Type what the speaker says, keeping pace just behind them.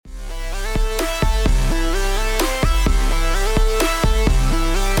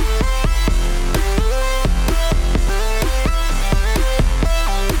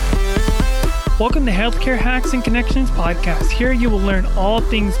Welcome to Healthcare Hacks and Connections podcast. Here you will learn all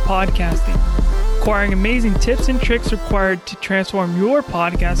things podcasting, acquiring amazing tips and tricks required to transform your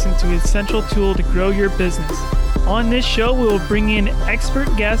podcast into an essential tool to grow your business. On this show, we will bring in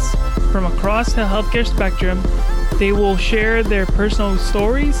expert guests from across the healthcare spectrum. They will share their personal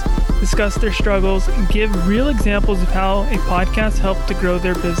stories, discuss their struggles, and give real examples of how a podcast helped to grow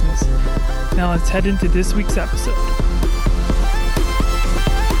their business. Now let's head into this week's episode.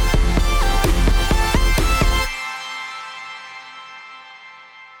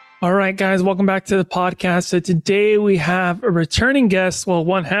 All right, guys, welcome back to the podcast. So today we have a returning guest, well,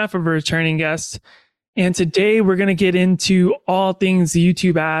 one half of a returning guest. And today we're going to get into all things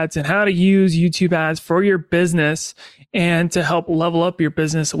YouTube ads and how to use YouTube ads for your business and to help level up your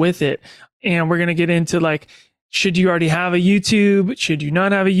business with it. And we're going to get into like, should you already have a YouTube? Should you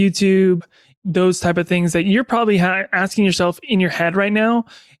not have a YouTube? Those type of things that you're probably asking yourself in your head right now.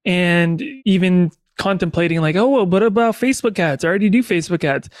 And even contemplating like, oh, well, what about Facebook ads? I already do Facebook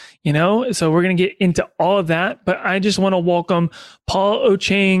ads, So we're going to get into all of that. But I just want to welcome Paul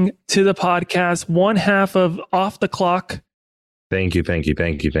Ochieng to the podcast, one half of Off the Clock. Thank you.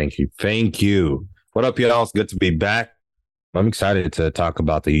 What up, y'all? It's good to be back. I'm excited to talk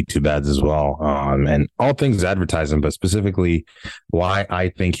about the YouTube ads as well, and all things advertising, but specifically why I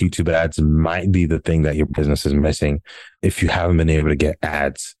think YouTube ads might be the thing that your business is missing if you haven't been able to get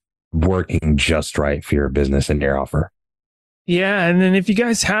ads working just right for your business and your offer. Yeah. And then if you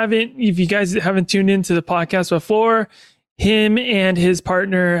guys haven't tuned into the podcast before, him and his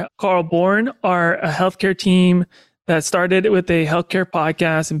partner, Carl Bourne, are a healthcare team that started with a healthcare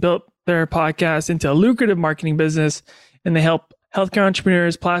podcast and built their podcast into a lucrative marketing business. And they help healthcare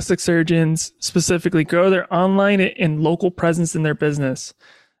entrepreneurs, plastic surgeons specifically grow their online and local presence in their business.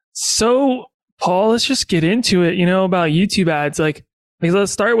 So Paul, let's just get into it, about YouTube ads. Like,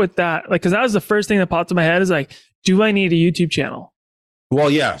 let's start with that. Because that was the first thing that popped in my head is like, do I need a YouTube channel? Well,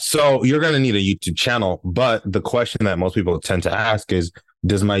 yeah. So you're going to need a YouTube channel. But the question that most people tend to ask is,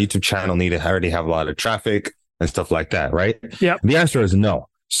 does my YouTube channel need to already have a lot of traffic and stuff like that, right? Yeah. The answer is no.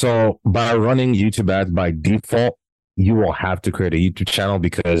 So by running YouTube ads by default, you will have to create a YouTube channel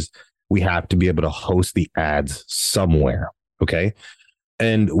because we have to be able to host the ads somewhere. Okay.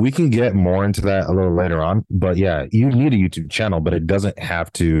 And we can get more into that a little later on. But yeah, you need a YouTube channel, but it doesn't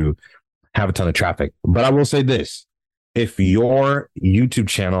have to have a ton of traffic. But I will say this, if your YouTube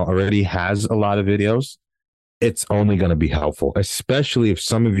channel already has a lot of videos, it's only going to be helpful, especially if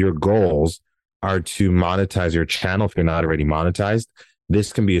some of your goals are to monetize your channel. If you're not already monetized,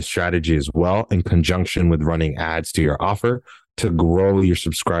 this can be a strategy as well in conjunction with running ads to your offer to grow your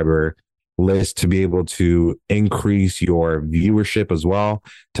subscriber list, to be able to increase your viewership as well,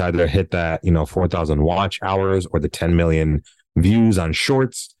 to either hit that 4,000 watch hours or the 10 million views on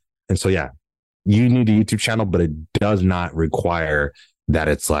shorts. And so yeah, you need a YouTube channel, but it does not require that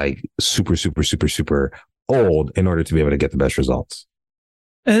it's like super old in order to be able to get the best results.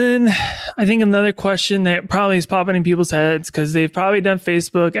 And then I think another question that probably is popping in people's heads, because they've probably done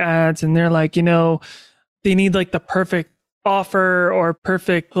Facebook ads and they're like, they need like the perfect offer or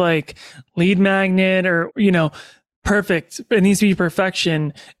perfect like lead magnet or perfect. It needs to be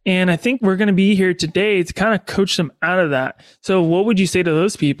perfection. And I think we're going to be here today to kind of coach them out of that. So what would you say to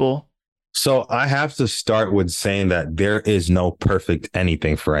those people? So I have to start with saying that there is no perfect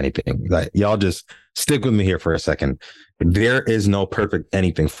anything for anything. Like, y'all just stick with me here for a second. There is no perfect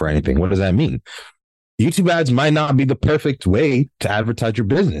anything for anything. What does that mean? YouTube ads might not be the perfect way to advertise your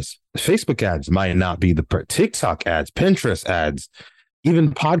business. Facebook ads might not be TikTok ads, Pinterest ads,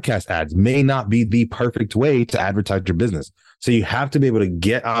 even podcast ads may not be the perfect way to advertise your business. So you have to be able to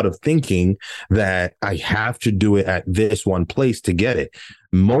get out of thinking that I have to do it at this one place to get it.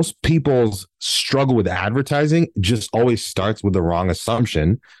 Most people's struggle with advertising just always starts with the wrong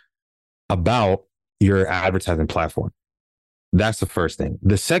assumption about your advertising platform. That's the first thing.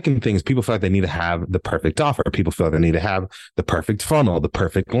 The second thing is people feel like they need to have the perfect offer. People feel like they need to have the perfect funnel, the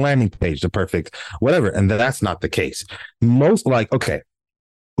perfect landing page, the perfect whatever. And that's not the case. Okay,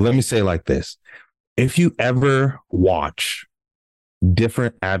 let me say it like this. If you ever watch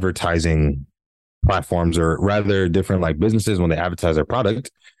different advertising platforms, or rather different like businesses when they advertise their product,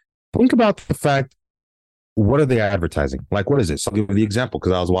 think about the fact, what are they advertising? Like, what is it? So I'll give you the example,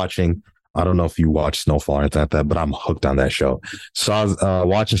 because I was watching, I don't know if you watch Snowfall or anything like that, but I'm hooked on that show. So I was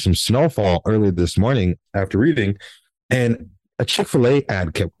watching some Snowfall earlier this morning after reading, and a Chick-fil-A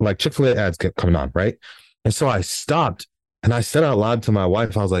ads kept coming on, right? And so I stopped and I said out loud to my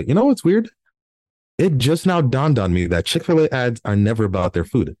wife, I was like, what's weird? It just now dawned on me that Chick-fil-A ads are never about their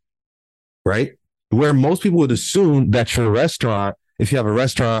food, right? Where most people would assume that your restaurant if you have a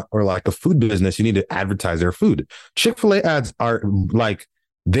restaurant or like a food business, you need to advertise their food. Chick-fil-A ads are like,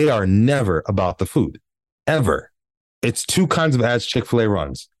 they are never about the food, ever. It's two kinds of ads Chick-fil-A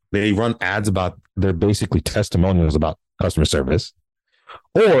runs. They run ads about, they're basically testimonials about customer service,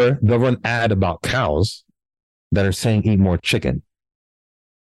 or they'll run ad about cows that are saying eat more chicken.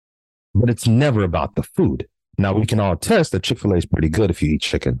 But it's never about the food. Now, we can all attest that Chick-fil-A is pretty good if you eat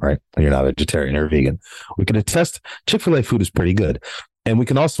chicken, right? And you're not vegetarian or vegan. We can attest Chick-fil-A food is pretty good. And we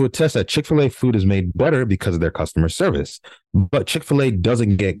can also attest that Chick-fil-A food is made better because of their customer service. But Chick-fil-A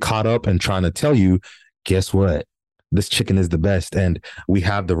doesn't get caught up in trying to tell you, guess what? This chicken is the best and we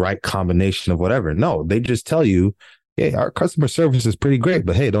have the right combination of whatever. No, they just tell you, hey, our customer service is pretty great,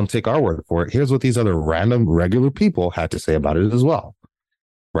 but hey, don't take our word for it. Here's what these other random regular people had to say about it as well.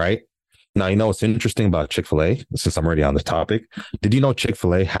 Right? Now, you know what's interesting about Chick-fil-A, since I'm already on the topic. Did you know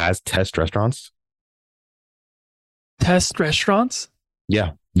Chick-fil-A has test restaurants? Test restaurants?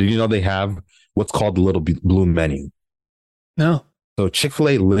 Yeah. Did you know they have what's called the little blue menu? No. So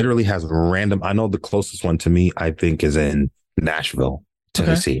Chick-fil-A literally has random, I know the closest one to me, I think, is in Nashville,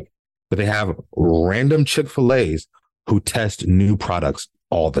 Tennessee. Okay. But they have random Chick-fil-A's who test new products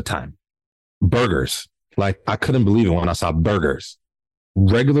all the time. Burgers. Like, I couldn't believe it when I saw burgers.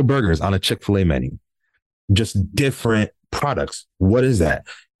 Regular burgers on a Chick-fil-A menu. Just different products. What is that?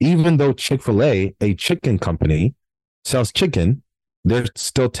 Even though Chick-fil-A, a chicken company, sells chicken, they're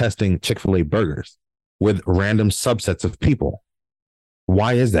still testing Chick-fil-A burgers with random subsets of people.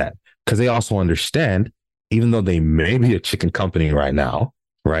 Why is that? Because they also understand, even though they may be a chicken company right now,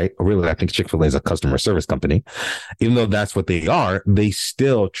 right? Really, I think Chick-fil-A is a customer service company. Even though that's what they are, they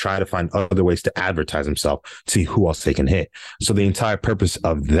still try to find other ways to advertise themselves, to see who else they can hit. So the entire purpose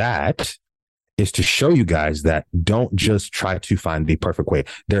of that is to show you guys that don't just try to find the perfect way.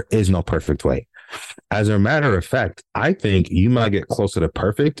 There is no perfect way. As a matter of fact, I think you might get closer to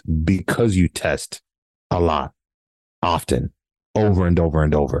perfect because you test a lot, often, over and over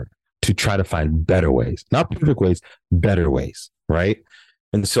and over, to try to find better ways, not perfect ways, better ways, right?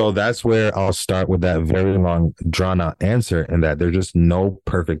 And so that's where I'll start with that very long, drawn out answer, and that there's just no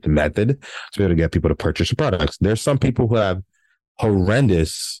perfect method to be able to get people to purchase your products. There's some people who have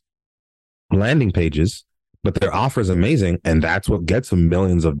horrendous landing pages, but their offer is amazing, and that's what gets them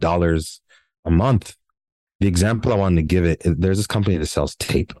millions of dollars a month. The example I wanted to give it, there's this company that sells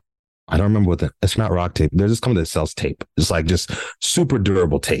tape. I don't remember it's not rock tape. There's this company that sells tape. It's like just super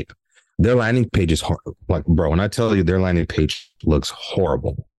durable tape. Their landing page is like, bro, when I tell you their landing page looks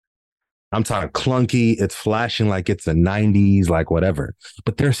horrible. I'm talking clunky. It's flashing like it's the 90s, like whatever.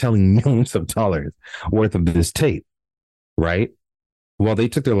 But they're selling millions of dollars worth of this tape, right? Well, they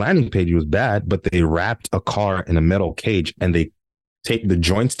took their landing page. It was bad, but they wrapped a car in a metal cage and they taped the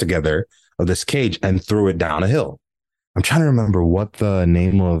joints together of this cage and threw it down a hill. I'm trying to remember what the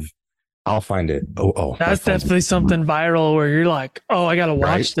name of. I'll find it. Oh, that's definitely something viral where you're like, oh, I gotta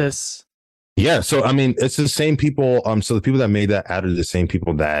watch this. Yeah, so I mean, it's the same people. So the people that made that ad are the same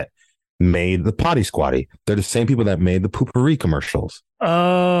people that made the Potty Squatty. They're the same people that made the Poopery commercials.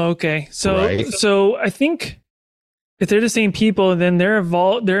 Oh, okay. So I think if they're the same people, then they're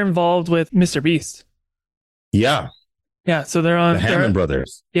involved with Mr. Beast. Yeah. Yeah. So they're on the Hammond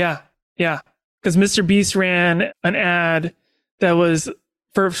brothers. Yeah. Yeah. Because Mr. Beast ran an ad that was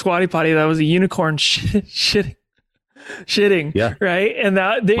for Squatty Potty that was a unicorn shitting. Yeah. Right. And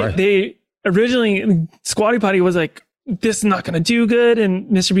that they originally Squatty Potty was like, this is not going to do good. And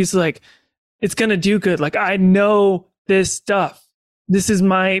Mr. Beast was like, it's going to do good. Like, I know this stuff. This is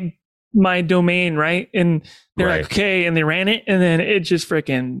my domain. Right. And they're like, okay. And they ran it. And then it just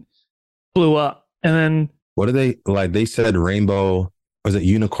freaking blew up. And then what did they like? They said rainbow, was it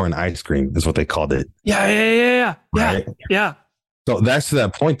unicorn ice cream is what they called it. Yeah. Right? Yeah. So that's to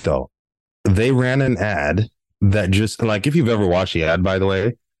that point, though. They ran an ad that just like, if you've ever watched the ad, by the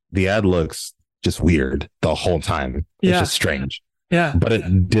way, the ad looks just weird the whole time. It's just strange. Yeah. But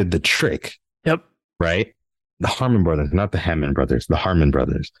it did the trick. Yep. Right? The Harmon brothers, not the Hammond brothers, the Harmon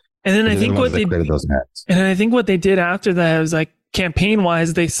brothers. And then I think what they created those ads. And I think what they did after that was like campaign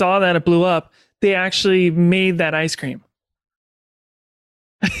wise, they saw that it blew up. They actually made that ice cream.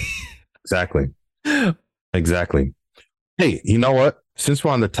 Exactly. Hey, you know what? Since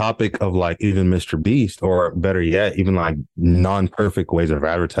we're on the topic of like even Mr. Beast, or better yet, even like non-perfect ways of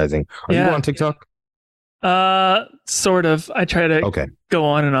advertising, are you on TikTok? Sort of. I try to go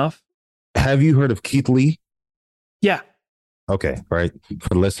on and off. Have you heard of Keith Lee? Yeah. Okay, right.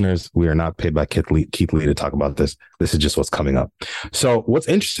 For listeners, we are not paid by Keith Lee to talk about this. This is just what's coming up. So what's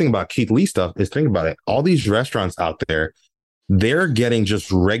interesting about Keith Lee stuff is, think about it. All these restaurants out there, they're getting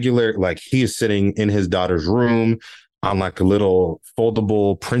just regular, like he is sitting in his daughter's room. on like a little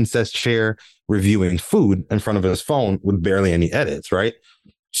foldable princess chair reviewing food in front of his phone with barely any edits, right?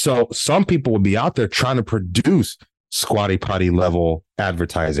 So some people would be out there trying to produce Squatty Potty level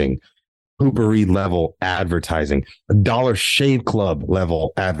advertising, Poopery level advertising, Dollar Shave Club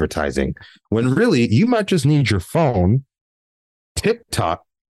level advertising, when really you might just need your phone, TikTok,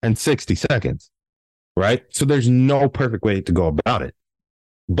 and 60 seconds, right? So there's no perfect way to go about it.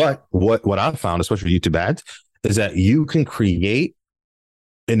 But what I've found, especially with YouTube ads, is that you can create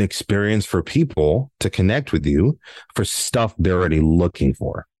an experience for people to connect with you for stuff they're already looking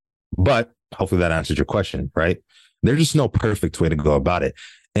for. But hopefully that answers your question, right? There's just no perfect way to go about it.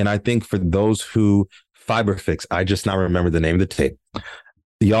 And I think for those who Fiberfix, I just now remember the name of the tape.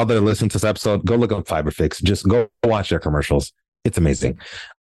 Y'all that are listening to this episode, go look up Fiberfix. Just go watch their commercials. It's amazing.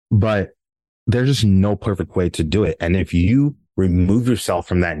 But there's just no perfect way to do it. And if you remove yourself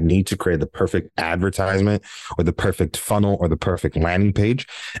from that need to create the perfect advertisement or the perfect funnel or the perfect landing page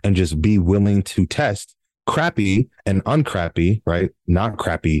and just be willing to test crappy and uncrappy, right? Not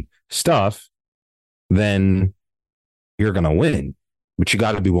crappy stuff, then you're going to win, but you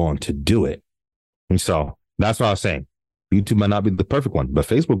got to be willing to do it. And so that's what I was saying. YouTube might not be the perfect one, but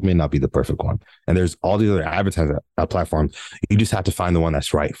Facebook may not be the perfect one. And there's all the other advertising platforms. You just have to find the one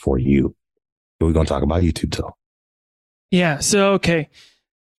that's right for you. But we're going to talk about YouTube too. Yeah. So, okay.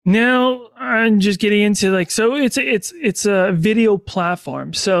 Now I'm just getting into like, so it's a video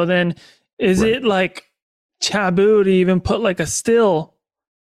platform. So then is it like taboo to even put like a still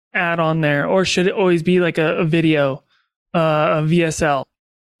ad on there, or should it always be like a video, a VSL?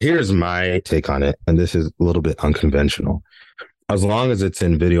 Here's my take on it. And this is a little bit unconventional. As long as it's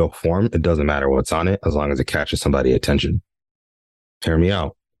in video form, it doesn't matter what's on it, as long as it catches somebody's attention. Hear me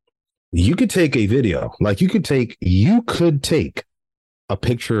out. You could take a video, like you could take a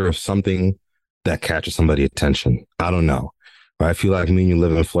picture of something that catches somebody's attention. I don't know. I feel like me and you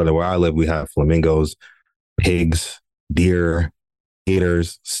live in Florida. Where I live, we have flamingos, pigs, deer,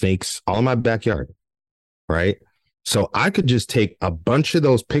 gators, snakes, all in my backyard, right? So I could just take a bunch of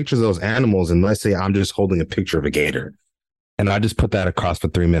those pictures of those animals, and let's say I'm just holding a picture of a gator, and I just put that across for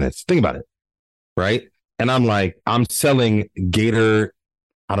 3 minutes. Think about it, right? And I'm selling gator,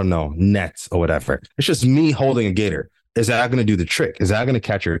 I don't know, nets or whatever. It's just me holding a gator. Is that going to do the trick? Is that going to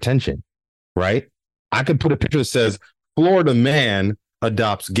catch your attention? Right? I could put a picture that says Florida man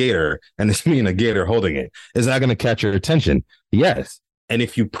adopts gator, and it's me and a gator holding it. Is that going to catch your attention? Yes. And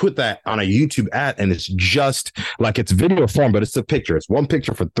if you put that on a YouTube ad and it's just like it's video form, but it's a picture, it's one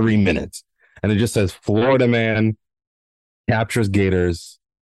picture for 3 minutes, and it just says Florida man captures gators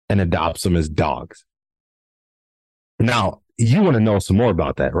and adopts them as dogs. Now, you want to know some more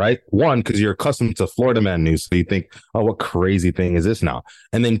about that, right? One, because you're accustomed to Florida man news. So you think, oh, what crazy thing is this now?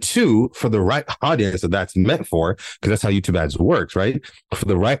 And then two, for the right audience that that's meant for, because that's how YouTube ads works, right? For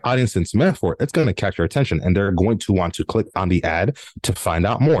the right audience it's meant for, it's going to catch your attention, and they're going to want to click on the ad to find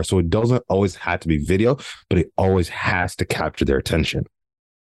out more. So it doesn't always have to be video, but it always has to capture their attention.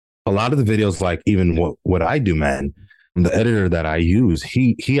 A lot of the videos, like even what I do, man, the editor that I use,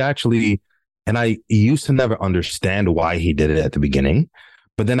 he actually... And I used to never understand why he did it at the beginning.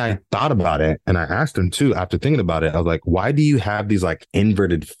 But then I thought about it, and I asked him too, after thinking about it, I was like, why do you have these like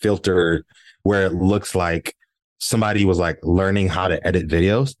inverted filter where it looks like somebody was like learning how to edit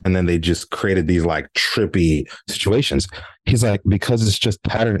videos, and then they just created these like trippy situations? He's like, because it's just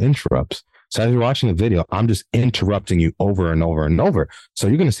pattern interrupts. So as you're watching a video, I'm just interrupting you over and over and over. So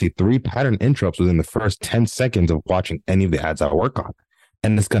you're going to see 3 pattern interrupts within the first 10 seconds of watching any of the ads I work on.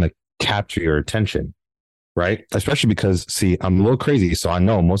 And it's going to capture your attention, right? Especially because, see, I'm a little crazy. So I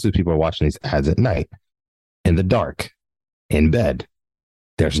know most of the people are watching these ads at night, in the dark, in bed.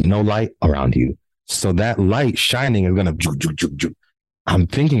 There's no light around you. So that light shining is going to, I'm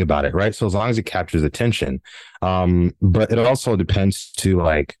thinking about it, right? So as long as it captures attention, but it also depends to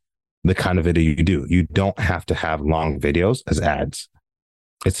like the kind of video you do. You don't have to have long videos as ads.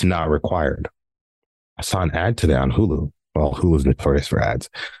 It's not required. I saw an ad today on Hulu. Well, Hulu's notorious for ads,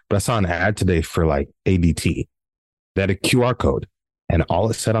 but I saw an ad today for like ADT. They had a QR code, and all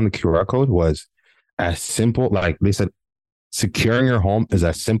it said on the QR code was as simple, like they said, securing your home is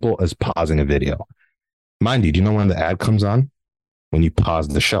as simple as pausing a video. Mind you, do you know when the ad comes on? When you pause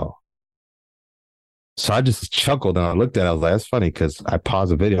the show. So I just chuckled and I looked at it. I was like, that's funny because I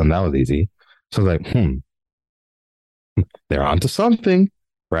paused the video and that was easy. So I was like, they're onto something,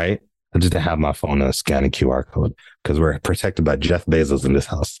 right? I just have my phone and scan a QR code because we're protected by Jeff Bezos in this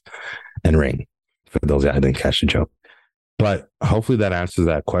house and Ring. For those that didn't catch the joke. But hopefully that answers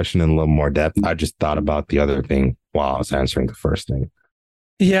that question in a little more depth. I just thought about the other thing while I was answering the first thing.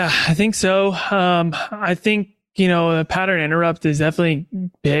 Yeah, I think so. I think a pattern interrupt is definitely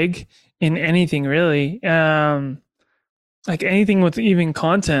big in anything really. Like anything with even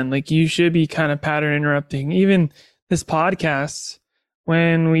content, like you should be kind of pattern interrupting. Even this podcast,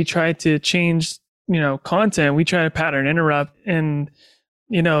 when we try to change, content, we try to pattern interrupt. And,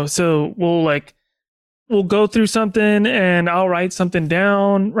 so we'll go through something and I'll write something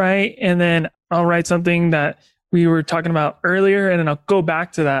down, right? And then I'll write something that we were talking about earlier, and then I'll go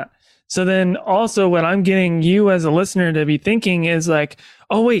back to that. So then also what I'm getting you as a listener to be thinking is like,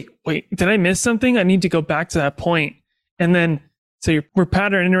 oh, wait, did I miss something? I need to go back to that point. And then, so we're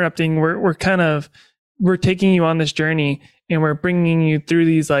pattern interrupting. We're taking you on this journey, and we're bringing you through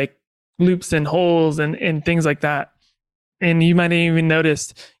these like loops and holes and things like that. And you might even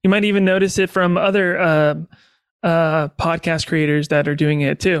notice it from other podcast creators that are doing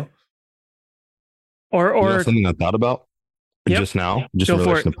it too. Or something I thought about just now, just in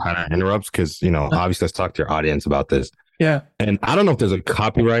relation to pattern interrupts, because obviously let's talk to your audience about this. Yeah. And I don't know if there's a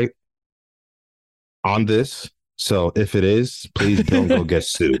copyright on this. So if it is, please don't go get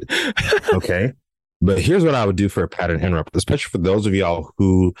sued. Okay. But here's what I would do for a pattern interrupt, especially for those of y'all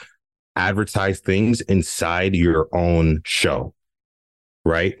who advertise things inside your own show,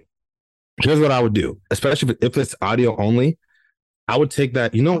 right? Here's what I would do, especially if it's audio only. I would take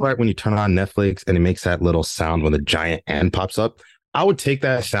that, right when you turn on Netflix and it makes that little sound when the giant and pops up, I would take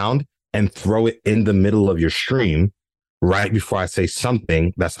that sound and throw it in the middle of your stream right before I say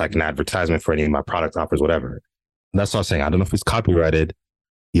something that's like an advertisement for any of my product offers, whatever. That's what I'm saying. I don't know if it's copyrighted.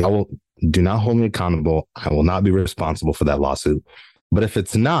 Y'all do not hold me accountable. I will not be responsible for that lawsuit. But if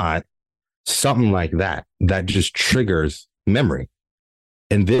it's not, something like that just triggers memory.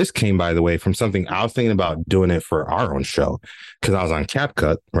 And this came, by the way, from something I was thinking about doing it for our own show, because I was on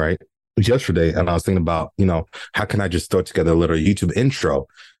CapCut, right, yesterday, and I was thinking about, how can I just throw together a little YouTube intro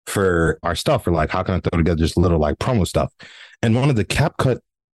for our stuff, or like, how can I throw together just little like promo stuff? And one of the CapCut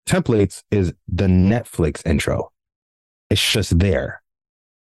templates is the Netflix intro. It's just there,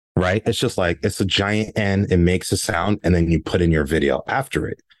 right? It's just like, it's a giant N, it makes a sound, and then you put in your video after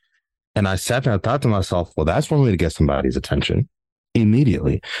it. And I sat there and thought to myself, well, that's one way to get somebody's attention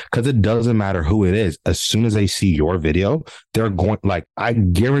immediately, because it doesn't matter who it is. As soon as they see your video, they're going, like, I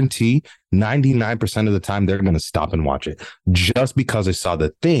guarantee 99% of the time they're going to stop and watch it just because they saw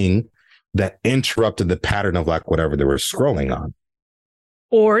the thing that interrupted the pattern of like whatever they were scrolling on.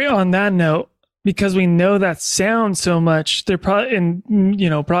 Or on that note, because we know that sound so much, they're probably, and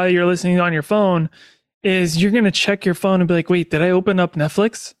probably you're listening on your phone, is you're going to check your phone and be like, wait, did I open up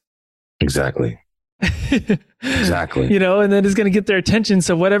Netflix? Exactly. Exactly. And then it's going to get their attention.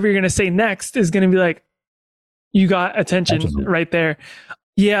 So whatever you're going to say next is going to be like, you got attention right there.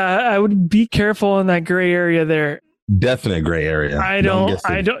 Yeah, I would be careful in that gray area there. Definite gray area. I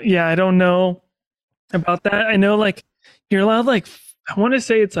don't know about that. I know like you're allowed like, I want to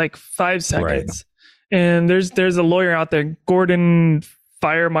say it's like 5 seconds. Right. And there's a lawyer out there, Gordon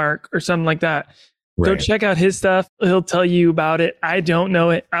Firemark or something like that. Right. Go check out his stuff. He'll tell you about it. I don't know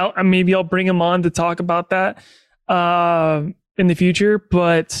it. Maybe I'll bring him on to talk about that in the future.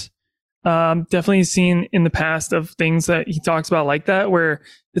 But definitely seen in the past of things that he talks about like that, where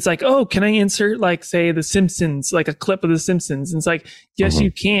it's like, oh, can I insert like, say, The Simpsons, like a clip of The Simpsons? And it's like, yes,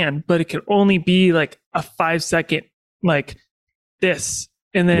 you can, but it can only be like a 5 second, like this,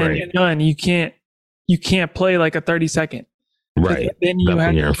 and then you're done. You can't play like a 30-second. Right. Then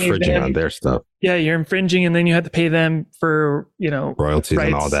you're infringing on their stuff. Yeah, you're infringing, and then you have to pay them for, royalties rights.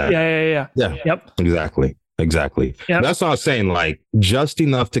 And all that. Yeah. Yep. Exactly. Yep. That's what I was saying, like just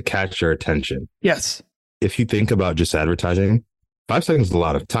enough to catch your attention. Yes. If you think about just advertising, 5 seconds is a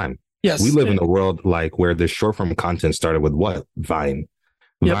lot of time. Yes. We live in a world like where the short form content started with what? Vine.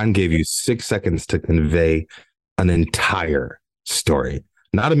 Yep. Vine gave you 6 seconds to convey an entire story,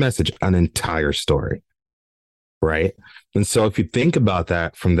 not a message, an entire story. Right. And so if you think about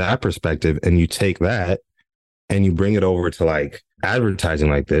that from that perspective, and you take that and you bring it over to like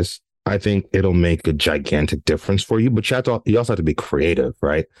advertising like this, I think it'll make a gigantic difference for you. But you also have to be creative.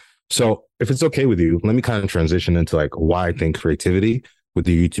 Right. So if it's okay with you, let me kind of transition into like why I think creativity with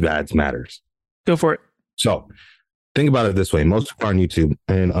the YouTube ads matters. Go for it. So think about it this way. Most people are on YouTube,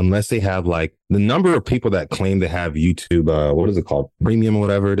 and unless they have like the number of people that claim they have YouTube, what is it called? Premium or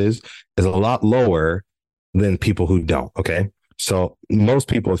whatever it is a lot lower than people who don't. Okay. So most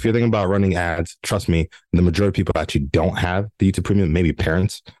people, if you're thinking about running ads, trust me, the majority of people actually don't have the YouTube Premium, maybe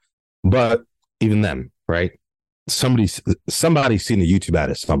parents, but even them, right? Somebody's seen a YouTube ad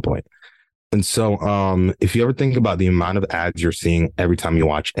at some point. And so if you ever think about the amount of ads you're seeing every time you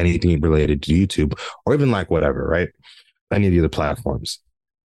watch anything related to YouTube, or even like whatever, right? Any of the other platforms,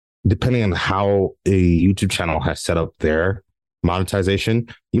 depending on how a YouTube channel has set up their monetization,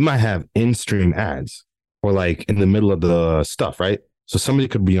 you might have in-stream ads or like in the middle of the stuff, right? So somebody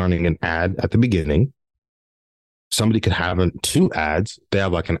could be running an ad at the beginning. Somebody could have two ads. They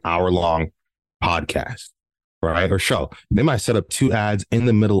have like an hour-long podcast, right? Or show. They might set up two ads in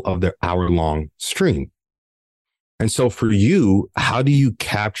the middle of their hour-long stream. And so for you, how do you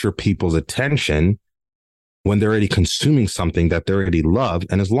capture people's attention when they're already consuming something that they already love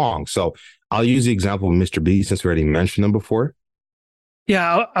and is long? So I'll use the example of Mr. B since we already mentioned him before.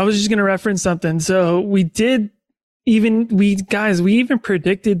 Yeah, I was just going to reference something. So we even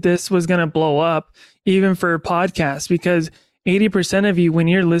predicted this was going to blow up even for podcasts, because 80% of you, when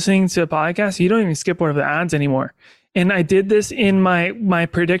you're listening to a podcast, you don't even skip over the ads anymore. And I did this in my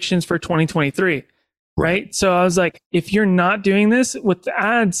predictions for 2023. Right. So I was like, if you're not doing this with the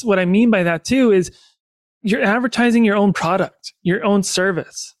ads, what I mean by that too is you're advertising your own product, your own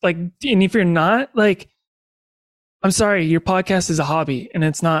service. Like, and if you're not, like, I'm sorry, your podcast is a hobby and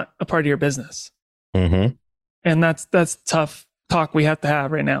it's not a part of your business. Mm-hmm. And that's tough talk we have to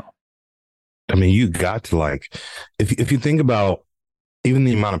have right now. I mean, you got to, like, if you think about even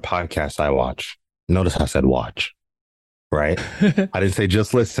the amount of podcasts I watch, notice I said watch, right? I didn't say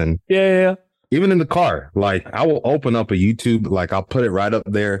just listen. Yeah. Even in the car, like I will open up a YouTube, like I'll put it right up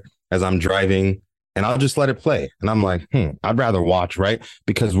there as I'm driving and I'll just let it play. And I'm like, I'd rather watch, right?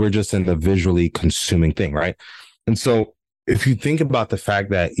 Because we're just in the visually consuming thing, right? And so if you think about the fact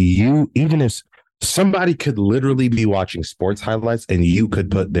that even if somebody could literally be watching sports highlights and you could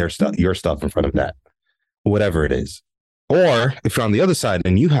put your stuff in front of that, whatever it is. Or if you're on the other side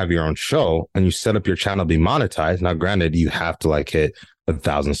and you have your own show and you set up your channel to be monetized, now granted, you have to like hit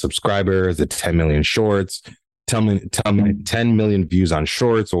 1,000 subscribers, the 10 million shorts, 10 million views on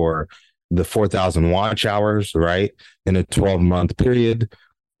shorts, or the 4,000 watch hours, right? In a 12-month period.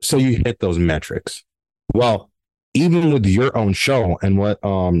 So you hit those metrics. Well, even with your own show, and what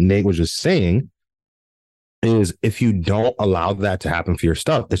Nate was just saying is if you don't allow that to happen for your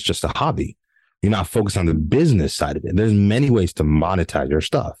stuff, it's just a hobby. You're not focused on the business side of it. There's many ways to monetize your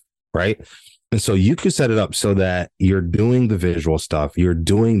stuff, right? And so you could set it up so that you're doing the visual stuff, you're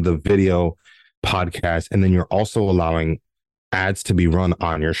doing the video podcast, and then you're also allowing ads to be run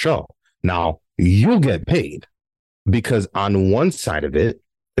on your show. Now, you'll get paid because on one side of it,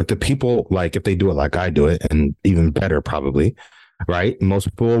 if the people, like if they do it like I do it, and even better probably, right?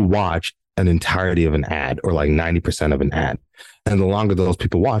 Most people will watch an entirety of an ad or like 90% of an ad. And the longer those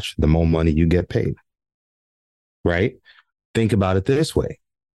people watch, the more money you get paid, right? Think about it this way.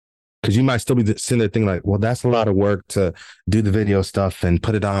 Because you might still be sitting there thinking like, well, that's a lot of work to do the video stuff and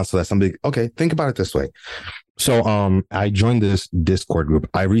put it on so that somebody, okay, think about it this way. So I joined this Discord group.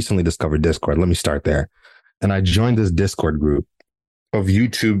 I recently discovered Discord. Let me start there. And I joined this Discord group of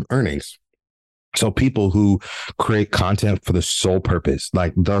YouTube earnings. So people who create content for the sole purpose,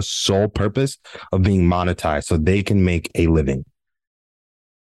 like the sole purpose of being monetized so they can make a living.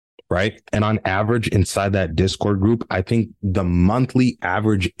 Right. And on average, inside that Discord group, I think the monthly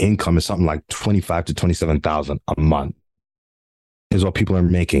average income is something like 25 to 27,000 a month is what people are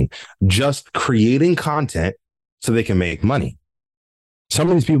making just creating content so they can make money. Some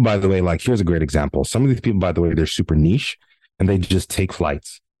of these people, by the way, like here's a great example. Some of these people, by the way, they're super niche and they just take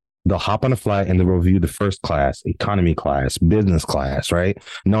flights. They'll hop on a flight and they'll review the first class, economy class, business class, right?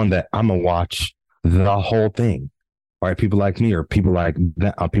 Knowing that I'm going to watch the whole thing. Right, people like me or people like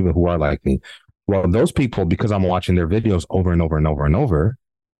that, people who are like me. Well, those people, because I'm watching their videos over and over and over and over,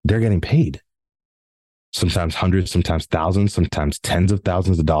 they're getting paid. Sometimes hundreds, sometimes thousands, sometimes tens of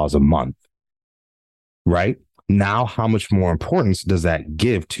thousands of dollars a month. Right? Now, how much more importance does that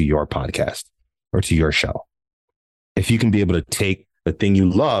give to your podcast or to your show? If you can be able to take the thing you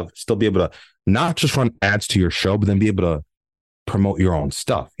love, still be able to not just run ads to your show, but then be able to promote your own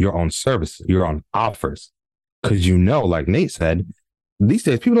stuff, your own services, your own offers. Because like Nate said, these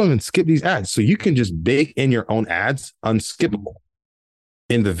days people don't even skip these ads. So you can just bake in your own ads unskippable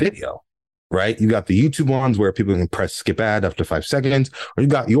in the video, right? You got the YouTube ones where people can press skip ad after 5 seconds, or you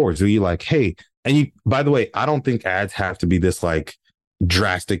got yours where you're like, hey, and you, by the way, I don't think ads have to be this like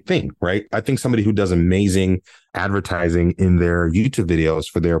drastic thing, right? I think somebody who does amazing advertising in their YouTube videos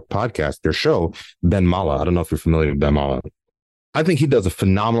for their podcast, their show, Ben Mala. I don't know if you're familiar with Ben Mala. I think he does a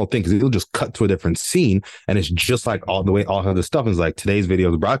phenomenal thing because he'll just cut to a different scene and it's just like all the way, all of the stuff is like today's video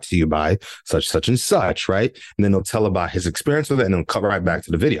is brought to you by such and such, right? And then he'll tell about his experience with it and then cut right back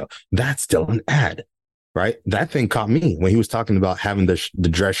to the video. That's still an ad, right? That thing caught me when he was talking about having the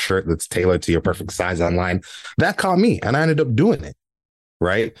dress shirt that's tailored to your perfect size online. That caught me and I ended up doing it,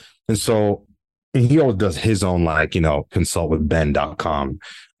 right? And so he always does his own, like, consultwithben.com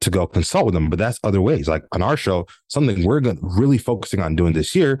to go consult with them. But that's other ways. Like on our show, something we're really focusing on doing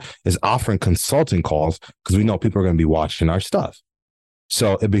this year is offering consulting calls because we know people are going to be watching our stuff.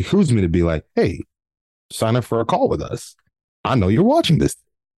 So it behooves me to be like, hey, sign up for a call with us. I know you're watching this,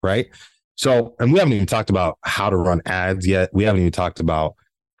 right? So, and we haven't even talked about how to run ads yet. We haven't even talked about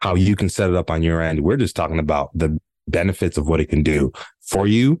how you can set it up on your end. We're just talking about the benefits of what it can do for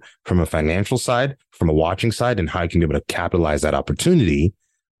you from a financial side, from a watching side, and how you can be able to capitalize that opportunity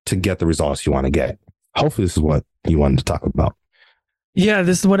to get the results you want to get. Hopefully this is what you wanted to talk about. Yeah,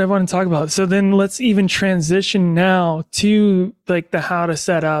 this is what I want to talk about. So then let's even transition now to like the how to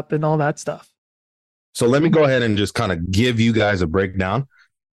set up and all that stuff. So let me go ahead and just kind of give you guys a breakdown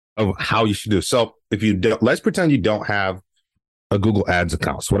of how you should do. So if you don't, let's pretend you don't have a Google Ads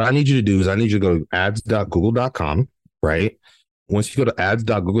account. So what I need you to do is I need you to go to ads.google.com, right? Once you go to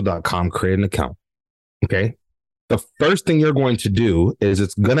ads.google.com, create an account. Okay. The first thing you're going to do is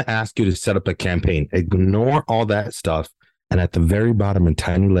it's going to ask you to set up a campaign. Ignore all that stuff. And at the very bottom in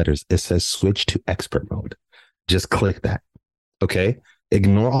tiny letters, it says switch to expert mode. Just click that. Okay.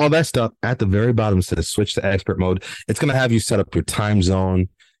 Ignore all that stuff. At the very bottom, it says switch to expert mode. It's going to have you set up your time zone,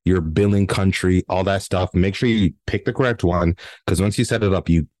 your billing country, all that stuff. Make sure you pick the correct one because once you set it up,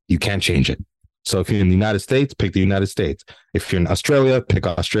 you can't change it. So if you're in the United States, pick the United States. If you're in Australia, pick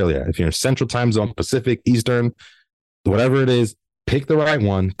Australia. If you're in Central Time Zone, Pacific, Eastern, whatever it is, pick the right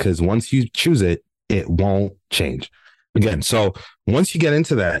one because once you choose it, it won't change. Again, so once you get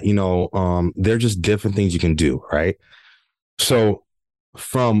into that, there are just different things you can do, right? So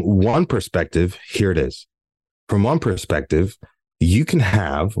from one perspective, here it is. From one perspective, you can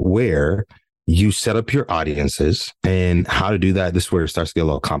have where you set up your audiences and how to do that. This is where it starts to get a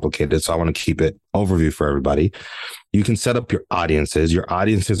little complicated. So I want to keep it overview for everybody. You can set up your audiences. Your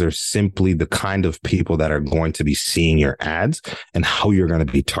audiences are simply the kind of people that are going to be seeing your ads and how you're going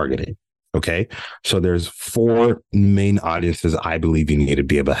to be targeted. Okay. So there's 4 main audiences I believe you need to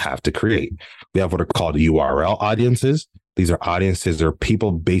be able to have to create. We have what are called URL audiences. These are audiences or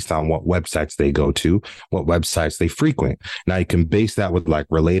people based on what websites they go to, what websites they frequent. Now you can base that with like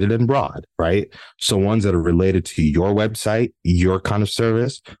related and broad, right? So ones that are related to your website, your kind of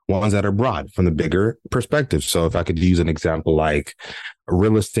service, ones that are broad from the bigger perspective. So if I could use an example like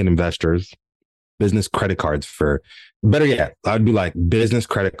real estate investors, business credit cards for, better yet, I'd be like business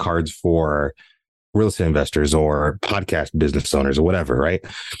credit cards for real estate investors or podcast business owners or whatever, right?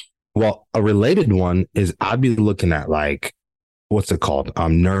 Well, a related one is I'd be looking at like, what's it called?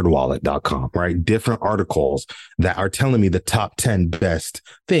 Nerdwallet.com, right? Different articles that are telling me the top 10 best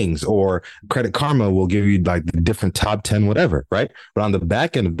things, or Credit Karma will give you like the different top 10, whatever, right? But on the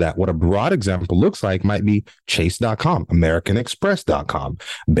back end of that, what a broad example looks like might be Chase.com, AmericanExpress.com,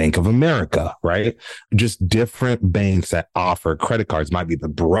 Bank of America, right? Just different banks that offer credit cards might be the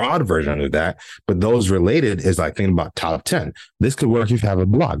broad version of that, but those related is like thinking about top 10. This could work if you have a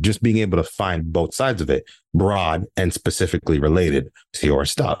blog, just being able to find both sides of it, broad and specifically related to your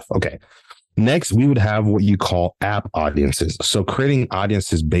stuff. Okay. Next, we would have what you call app audiences. So creating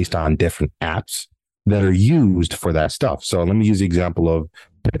audiences based on different apps that are used for that stuff. So let me use the example of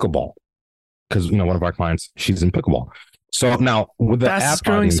pickleball, because one of our clients, she's in pickleball. So now with the fastest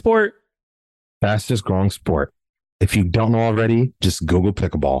growing sport. If you don't know already, just Google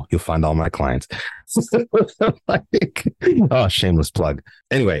pickleball. You'll find all my clients. Shameless plug.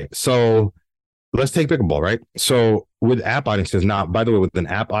 Anyway, so let's take pickleball, right? So with app audiences, now, by the way, with an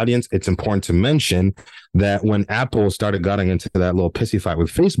app audience, it's important to mention that when Apple started getting into that little pissy fight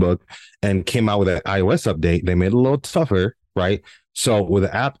with Facebook and came out with an iOS update, they made it a little tougher, right? So with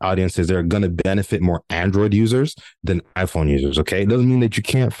the app audiences, they're going to benefit more Android users than iPhone users, okay? It doesn't mean that you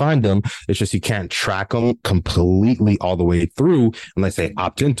can't find them. It's just you can't track them completely all the way through unless they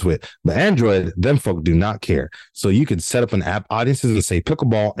opt into it. But Android, them folk do not care. So you could set up an app audiences and say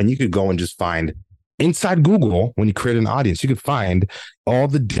pickleball, and you could go and just find inside Google, when you create an audience, you could find all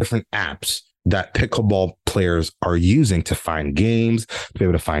the different apps that pickleball players are using to find games, to be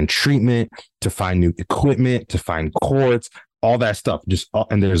able to find treatment, to find new equipment, to find courts, all that stuff.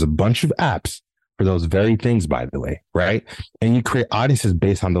 And there's a bunch of apps for those very things, by the way, right? And you create audiences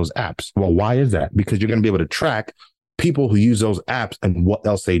based on those apps. Well, why is that? Because you're going to be able to track people who use those apps and what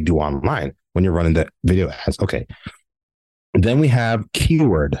else they do online when you're running the video ads. Okay. Then we have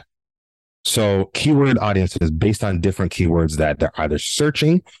keyword. So keyword audiences based on different keywords that they're either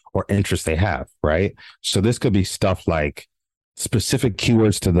searching or interest they have, right? So this could be stuff like specific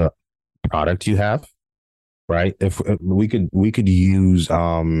keywords to the product you have, right? If we could use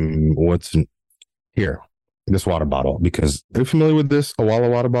what's here, this water bottle, because are you familiar with this Awala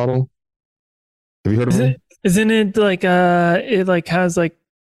water bottle? Have you heard of it? Isn't it like it like has like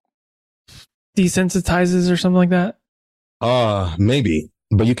desensitizes or something like that? Maybe,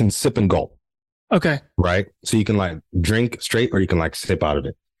 but you can sip and gulp, Okay. right? So you can like drink straight or you can like sip out of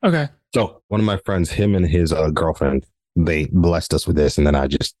it. Okay. So one of my friends, him and his girlfriend, they blessed us with this, and then I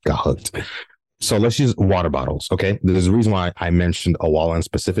just got hooked. So let's use water bottles. Okay. There's a reason why I mentioned Owala in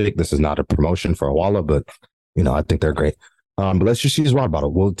specific. This is not a promotion for Owala, but I think they're great. But let's just use water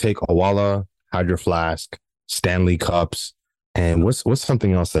bottle. We'll take Owala, Hydro Flask, Stanley cups, and what's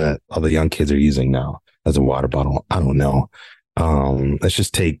something else that all the young kids are using now as a water bottle? I don't know. Let's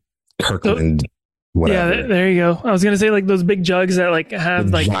just take Kirkland, whatever. Yeah, there you go. I was gonna say like those big jugs that like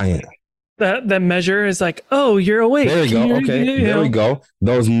have like giant. That measure is like, oh, you're awake. There you go. Okay, there we go.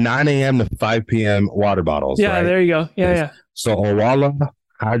 Those 9 a.m. to 5 p.m. water bottles. Yeah, right? there you go. Yeah. So Owala,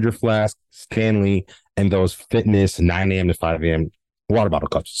 Hydro Flask, Stanley, and those fitness 9 a.m. to 5 a.m. water bottle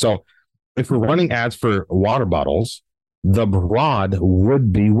cups. So if we're running ads for water bottles, the broad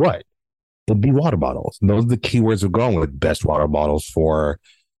would be what? It'd be water bottles. Those are the keywords we're going with. Best water bottles for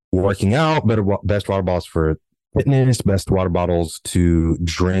working out, best water bottles for fitness, best water bottles to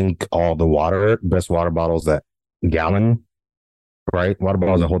drink all the water, best water bottles that gallon, right? Water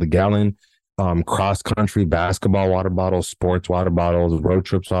bottles that hold a gallon, cross country basketball water bottles, sports water bottles, road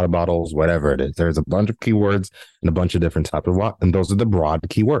trips water bottles, whatever it is. There's a bunch of keywords and a bunch of different types of water, and those are the broad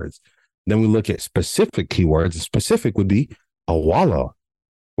keywords. Then we look at specific keywords. Specific would be Owala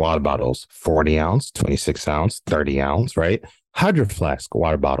water bottles, 40 ounce, 26 ounce, 30 ounce, right? Hydro Flask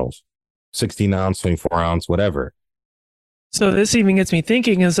water bottles, 16 ounce, 24 ounce, whatever. So this even gets me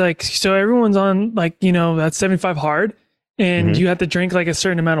thinking is like, so everyone's on like, that 75 hard and you have to drink like a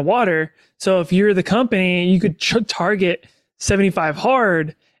certain amount of water. So if you're the company, you could target 75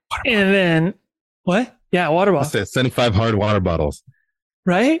 hard and then what? Yeah. Water bottles. I said 75 hard water bottles.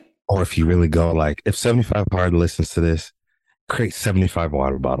 Right. Or if you really go like, if 75 hard listens to this, create 75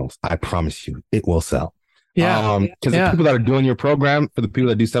 water bottles. I promise you it will sell. Yeah. Because the people that are doing your program, for the people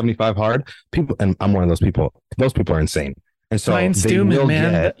that do 75 hard, and I'm one of those people are insane. And so Ryan Stewman,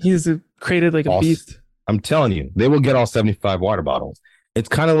 man, he's created like a beast. I'm telling you, they will get all 75 water bottles. It's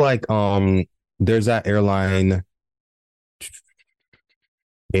kind of like there's that airline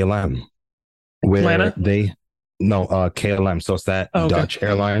KLM where Atlanta? KLM. So it's that Dutch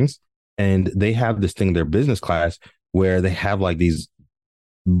Airlines, and they have this thing in their business class where they have like these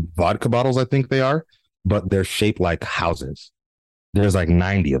vodka bottles, I think they are, but they're shaped like houses. There's like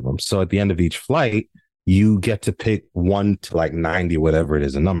 90 of them. So at the end of each flight, you get to pick 1 to like 90, whatever it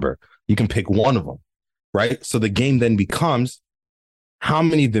is, a number. You can pick one of them, right? So the game then becomes, how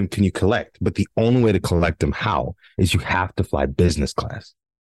many of them can you collect? But the only way to collect them, how, is you have to fly business class.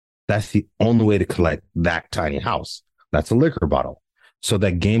 That's the only way to collect that tiny house. That's a liquor bottle. So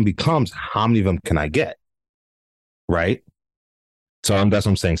that game becomes, how many of them can I get? Right? So that's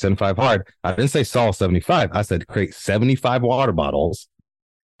what I'm saying. 75 hard. I didn't say solve 75. I said create 75 water bottles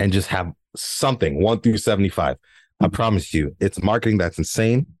and just have something 1 through 75. I promise you, it's marketing that's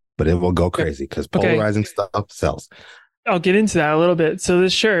insane, but it will go crazy because polarizing stuff sells. I'll get into that a little bit. So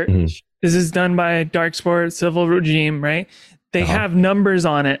this shirt, this is done by Dark Sport Civil Regime, right? They have numbers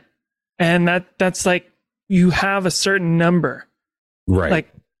on it, and that's like you have a certain number, right?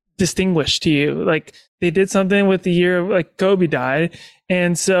 Like distinguished to you. Like they did something with the year of like Kobe died,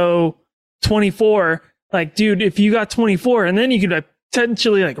 and so 24. Like, dude, if you got 24, and then you could like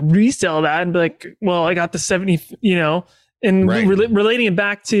potentially like resell that and be like, well, I got the 70, and relating it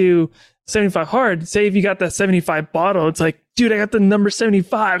back to 75 hard. Say if you got that 75 bottle, it's like, dude, I got the number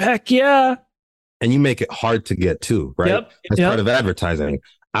 75. Heck yeah. And you make it hard to get too, right? Yep. That's part of advertising.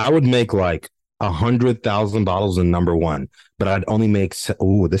 I would make like 100,000 bottles in number 1, but I'd only make,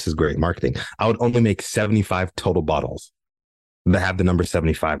 this is great marketing. I would only make 75 total bottles that have the number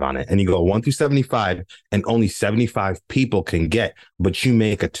 75 on it. And you go 1 through 75 and only 75 people can get, but you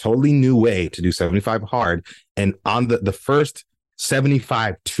make a totally new way to do 75 hard. And on the first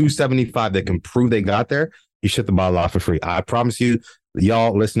 75 to 75 that can prove they got there, you ship the bottle off for free. I promise you,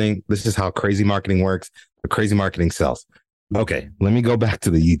 y'all listening, this is how crazy marketing works. The crazy marketing sells. Okay, let me go back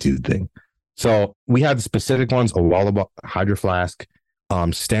to the YouTube thing. So we had the specific ones, Owala Hydro Flask,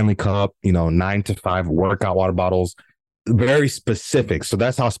 Stanley Cup, 9 to 5 workout water bottles, very specific. So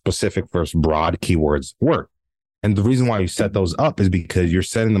that's how specific versus broad keywords work. And the reason why you set those up is because you're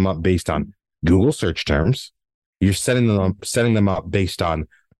setting them up based on Google search terms. You're setting them up based on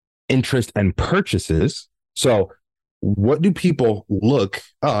interest and purchases. So what do people look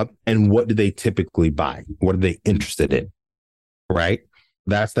up and what do they typically buy? What are they interested in? Right?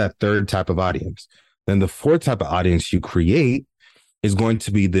 That's that third type of audience. Then the fourth type of audience you create is going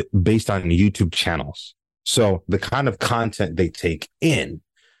to be based on YouTube channels. So the kind of content they take in.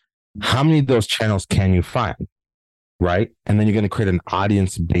 How many of those channels can you find? Right. And then you're going to create an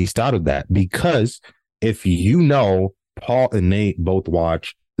audience based out of that. Because if you know Paul and Nate both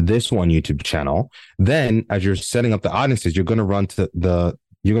watch this one YouTube channel, then as you're setting up the audiences, you're going to run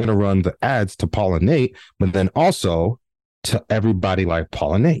the ads to Paul and Nate, but then also to everybody like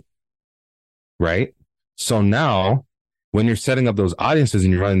Paul and Nate. Right. So now when you're setting up those audiences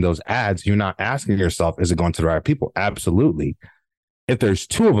and you're running those ads, you're not asking yourself, is it going to the right people? Absolutely. If there's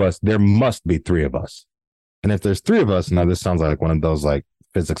two of us, there must be three of us. And if there's three of us, now this sounds like one of those like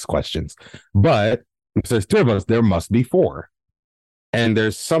physics questions, but if there's three of us, there must be four. And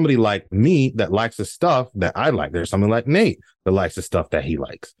there's somebody like me that likes the stuff that I like. There's somebody like Nate that likes the stuff that he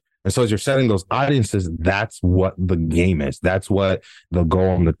likes. And so as you're setting those audiences, that's what the game is. That's what the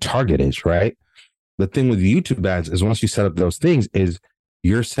goal and the target is, right? The thing with YouTube ads is once you set up those things is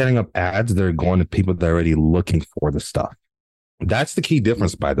you're setting up ads that are going to people that are already looking for the stuff. That's the key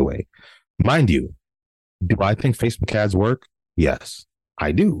difference, by the way. Mind you, do I think Facebook ads work? Yes,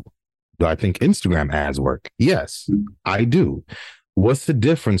 I do. Do I think Instagram ads work? Yes, I do. What's the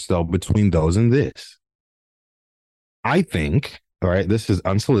difference, though, between those and this? I think, all right, this is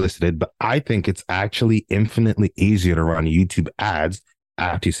unsolicited, but I think it's actually infinitely easier to run YouTube ads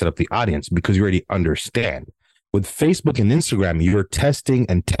after you set up the audience because you already understand. With Facebook and Instagram, you're testing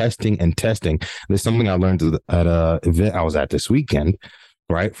and testing and testing. There's something I learned at an event I was at this weekend,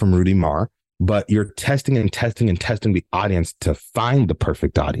 right, from Rudy Marr. But you're testing and testing and testing the audience to find the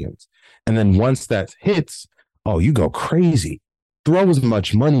perfect audience. And then once that hits, oh, you go crazy. Throw as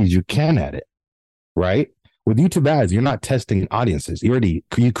much money as you can at it, right? With YouTube ads, you're not testing audiences. You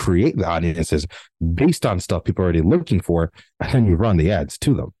create the audiences based on stuff people are already looking for, and then you run the ads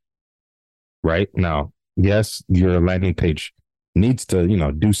to them, right? Now, yes, your landing page needs to,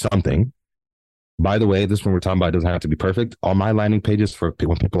 do something. By the way, this one we're talking about doesn't have to be perfect. All my landing pages for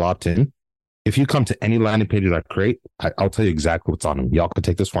when people opt in, if you come to any landing pages I create, I'll tell you exactly what's on them. Y'all can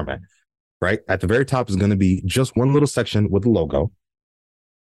take this format, right? At the very top is going to be just one little section with a logo.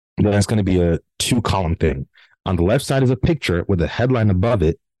 Then it's going to be a 2-column thing. On the left side is a picture with a headline above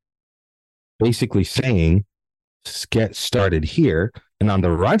it, basically saying, get started here. And on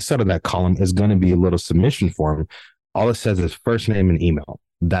the right side of that column is going to be a little submission form. All it says is first name and email.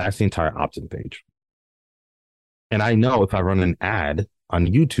 That's the entire opt-in page. And I know if I run an ad on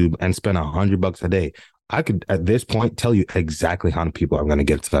YouTube and spend $100 a day, I could at this point tell you exactly how many people I'm going to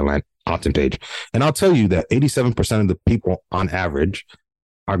get to that opt-in page. And I'll tell you that 87% of the people on average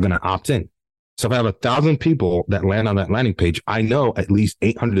are going to opt in. So if I have 1,000 people that land on that landing page, I know at least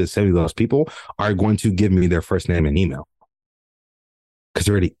 870 of those people are going to give me their first name and email because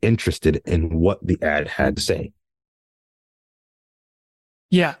they're already interested in what the ad had to say.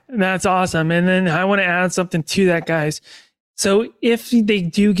 Yeah, that's awesome. And then I want to add something to that, guys. So if they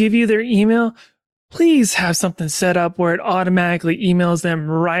do give you their email, please have something set up where it automatically emails them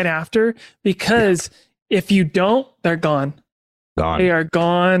right after, because if you don't, they're gone. They are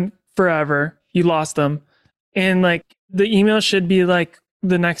gone forever. You lost them. And like the email should be like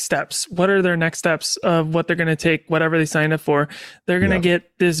the next steps. What are their next steps of what they're going to take, whatever they signed up for? They're going to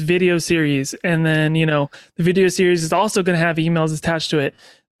get this video series. And then, the video series is also going to have emails attached to it.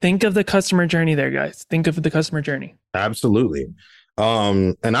 Think of the customer journey there, guys. Think of the customer journey. Absolutely.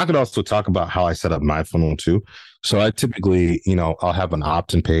 And I could also talk about how I set up my funnel too. So I typically, I'll have an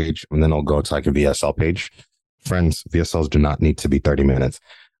opt-in page and then I'll go to like a VSL page. Friends, VSLs do not need to be 30 minutes.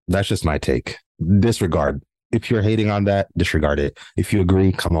 That's just my take. Disregard. If you're hating on that, disregard it. If you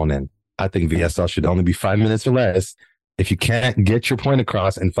agree, come on in. I think VSL should only be 5 minutes or less. If you can't get your point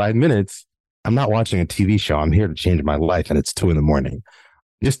across in 5 minutes, I'm not watching a TV show. I'm here to change my life and it's 2 a.m.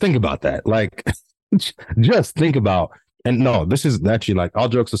 Just think about that. Like, just think about, and no, this is actually like all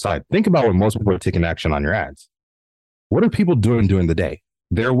jokes aside, think about when most people are taking action on your ads. What are people doing during the day?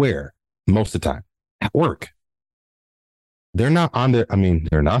 They're where? Most of the time at work. They're not on their,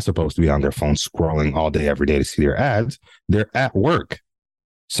 they're not supposed to be on their phone scrolling all day, every day to see their ads. They're at work.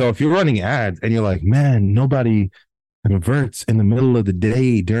 So if you're running ads and you're like, man, nobody converts in the middle of the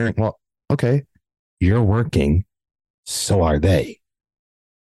day well, okay, you're working. So are they.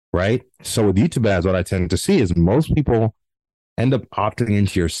 Right? So with YouTube ads, what I tend to see is most people end up opting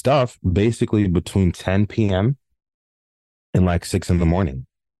into your stuff basically between 10 p.m. and like 6 a.m.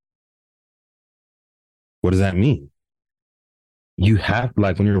 What does that mean? You have,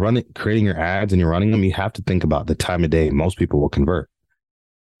 like, when you're creating your ads and you're running them, you have to think about the time of day most people will convert.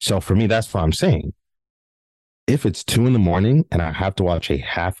 So for me, that's what I'm saying. If it's 2 a.m. and I have to watch a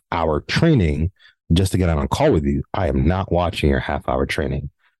half-hour training just to get on a call with you, I am not watching your half-hour training.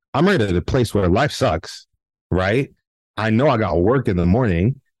 I'm right at a place where life sucks, right? I know I got work in the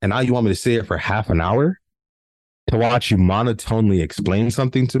morning. And now you want me to sit here for half an hour to watch you monotonely explain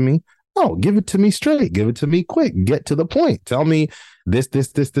something to me? No, give it to me straight. Give it to me quick. Get to the point. Tell me this,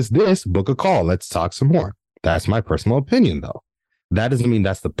 book a call. Let's talk some more. That's my personal opinion, though. That doesn't mean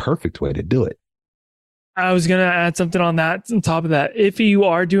that's the perfect way to do it. I was going to add something on that. On top of that, if you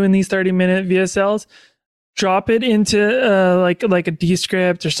are doing these 30-minute VSLs, drop it into like a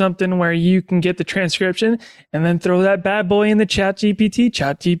Descript or something where you can get the transcription, and then throw that bad boy in the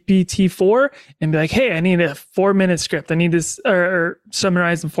ChatGPT 4, and be like, hey, I need a 4-minute script. I need this or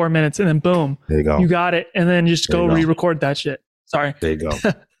summarize in 4 minutes, and then boom, there you go. You got it. And then just go re-record that shit. Sorry. There you go.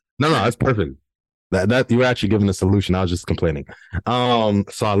 No, that's perfect. That you were actually giving a solution. I was just complaining.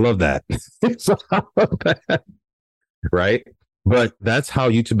 So I love that. Right? But that's how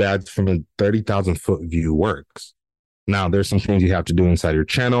YouTube ads from a 30,000 foot view works. Now, there's some things you have to do inside your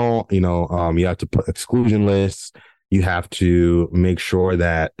channel. You have to put exclusion lists. You have to make sure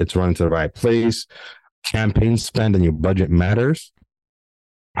that it's running to the right place. Campaign spend and your budget matters.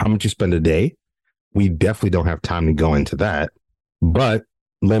 How much you spend a day. We definitely don't have time to go into that. But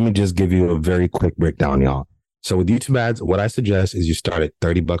let me just give you a very quick breakdown, y'all. So with YouTube ads, what I suggest is you start at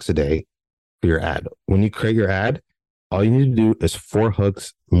 $30 a day for your ad. When you create your ad, all you need to do is 4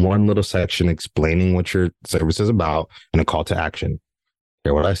 hooks, 1 little section explaining what your service is about, and a call to action.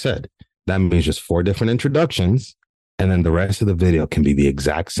 Hear what I said. That means just 4 different introductions, and then the rest of the video can be the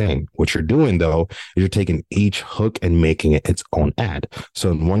exact same. What you're doing, though, is you're taking each hook and making it its own ad. So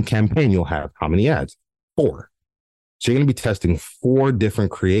in one campaign, you'll have how many ads? 4. So you're going to be testing 4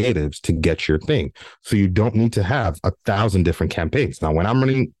 different creatives to get your thing. So you don't need to have 1,000 different campaigns. Now, when I'm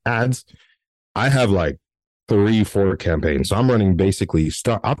running ads, I have like 3-4 campaigns. So I'm running basically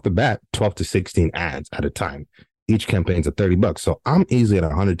start off the bat 12 to 16 ads at a time. Each campaign's at $30. So I'm easily at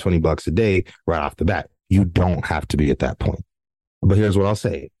 $120 a day right off the bat. You don't have to be at that point. But here's what I'll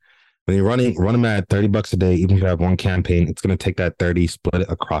say. When you're run them at $30 a day, even if you have 1 campaign, it's going to take that 30, split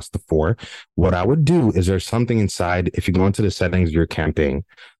it across the 4. What I would do is there's something inside. If you go into the settings of your campaign,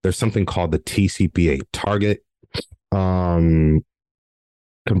 there's something called the TCPA, target conversion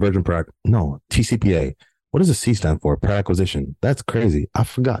TCPA. What does the C stand for? Per acquisition. That's crazy. I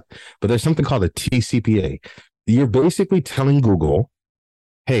forgot. But there's something called a TCPA. You're basically telling Google,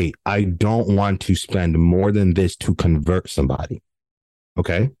 hey, I don't want to spend more than this to convert somebody.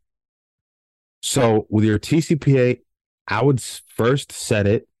 Okay. So with your TCPA, I would first set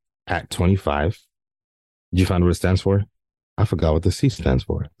it at 25. Did you find what it stands for? I forgot what the C stands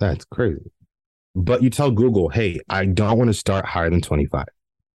for. That's crazy. But you tell Google, hey, I don't want to start higher than 25.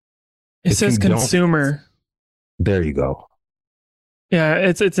 It says consumer. There you go. Yeah,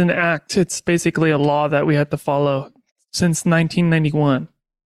 it's an act. It's basically a law that we had to follow since 1991.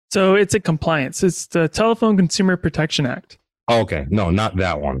 So it's a compliance. It's the Telephone Consumer Protection Act. Okay. No, not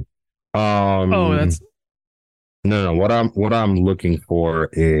that one. That's no. What I'm looking for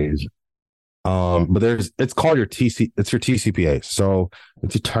is, but it's called your it's your TCPA. So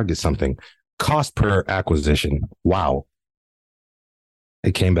if you target something, cost per acquisition. Wow.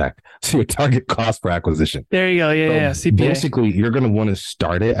 It came back. So your target cost per acquisition. There you go. Yeah, CPA. Basically, you're going to want to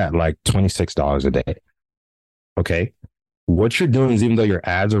start it at like $26 a day. Okay. What you're doing is, even though your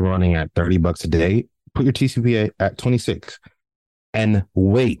ads are running at $30 a day, put your TCPA at 26 and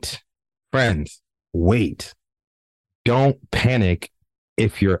wait. Friends, wait. Don't panic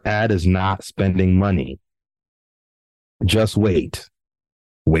if your ad is not spending money. Just wait.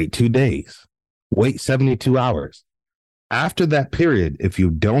 Wait 2 days. Wait 72 hours. After that period, if you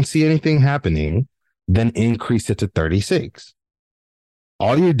don't see anything happening, then increase it to 36.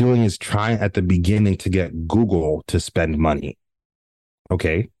 All you're doing is trying at the beginning to get Google to spend money.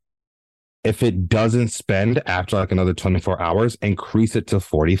 Okay? If it doesn't spend after like another 24 hours, increase it to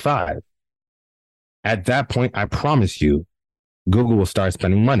 45. At that point, I promise you, Google will start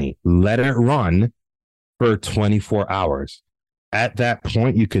spending money. Let it run for 24 hours. At that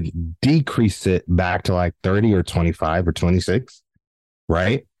point, you could decrease it back to like 30 or 25 or 26,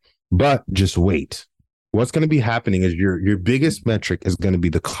 right? But just wait. What's going to be happening is your biggest metric is going to be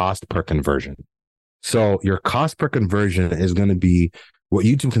the cost per conversion. So your cost per conversion is going to be what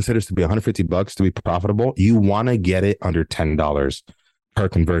YouTube considers to be $150 to be profitable. You want to get it under $10 per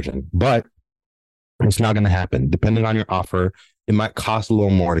conversion, but it's not going to happen. Depending on your offer, it might cost a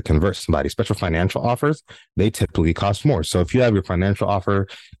little more to convert somebody. Special financial offers, they typically cost more. So if you have your financial offer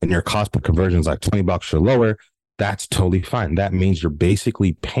and your cost per conversion is like $20 or lower, that's totally fine. That means you're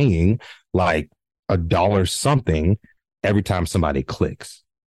basically paying like $1 something every time somebody clicks.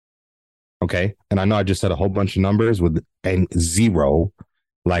 Okay. And I know I just said a whole bunch of numbers with zero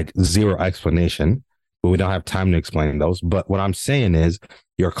explanation, but we don't have time to explain those. But what I'm saying is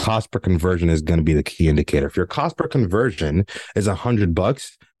your cost per conversion is going to be the key indicator. If your cost per conversion is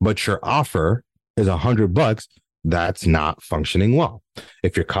 $100, but your offer is $100, that's not functioning well.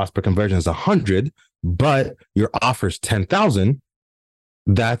 If your cost per conversion is 100, but your offer is 10,000,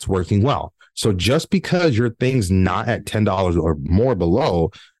 that's working well. So just because your thing's not at $10 or more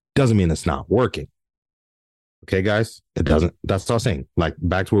below doesn't mean it's not working. Okay, guys, it doesn't. That's what I was saying. Like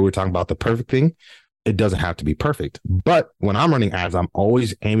back to where we were talking about the perfect thing. It doesn't have to be perfect. But when I'm running ads, I'm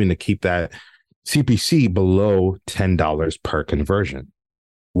always aiming to keep that CPC below $10 per conversion,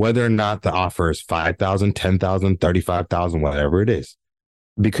 whether or not the offer is 5,000, 10,000, 35,000, whatever it is.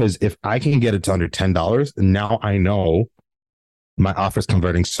 Because if I can get it to under $10, now I know my offer is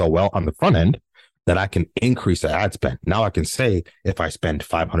converting so well on the front end that I can increase the ad spend. Now I can say, if I spend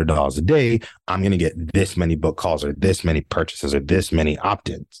 $500 a day, I'm going to get this many book calls or this many purchases or this many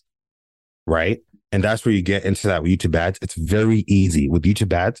opt-ins, right? And that's where you get into that with YouTube ads. It's very easy with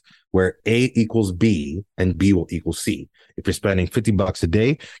YouTube ads where A equals B and B will equal C. If you're spending $50 a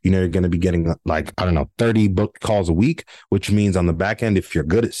day, you're going to be getting 30 book calls a week, which means on the back end, if you're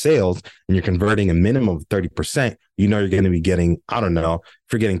good at sales and you're converting a minimum of 30%, you're going to be getting, if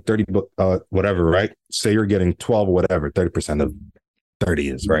you're getting 30 book, whatever, right? Say you're getting 12 or whatever, 30% of 30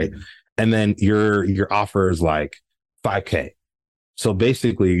 is, right? And then your offer is like 5K. So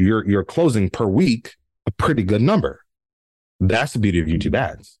basically you're closing per week a pretty good number. That's the beauty of YouTube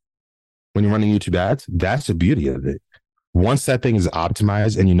ads. When you're running YouTube ads, that's the beauty of it. Once that thing is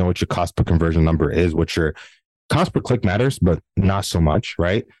optimized and you know what your cost per conversion number is, what your cost per click matters, but not so much,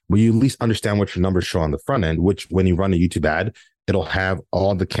 right? But you at least understand what your numbers show on the front end, which when you run a YouTube ad, it'll have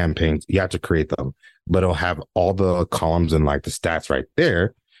all the campaigns. You have to create them, but it'll have all the columns and like the stats right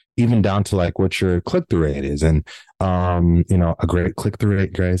there, even down to like what your click-through rate is. And, a great click-through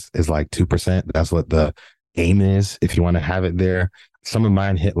rate, guys, is like 2%. That's what the aim is if you want to have it there. Some of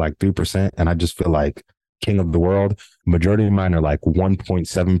mine hit like 3%, and I just feel like king of the world. Majority of mine are like 1.7%,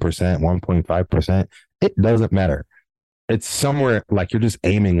 1.5%. It doesn't matter. It's somewhere like you're just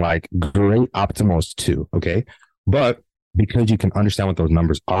aiming like great optimals too. Okay. But because you can understand what those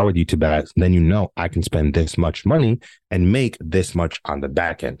numbers are with YouTube ads, then I can spend this much money and make this much on the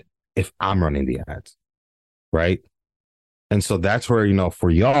back end if I'm running the ads. Right. And so that's where,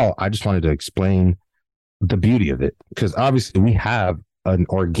 for y'all, I just wanted to explain the beauty of it, because obviously we have an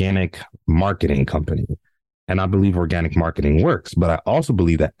organic marketing company. And I believe organic marketing works, but I also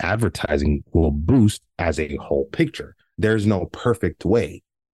believe that advertising will boost as a whole picture. There's no perfect way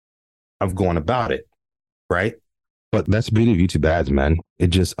of going about it, right? But that's the beauty of YouTube ads, man. It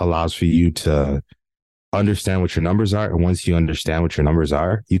just allows for you to understand what your numbers are. And once you understand what your numbers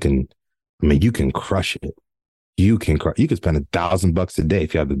are, you can crush it. You can spend $1,000 a day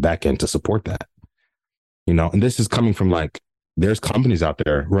if you have the back end to support that. And this is coming from there's companies out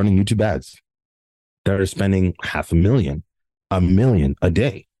there running YouTube ads that are spending $500,000, $1 million a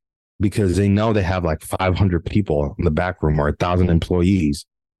day because they know they have like 500 people in the back room or 1,000 employees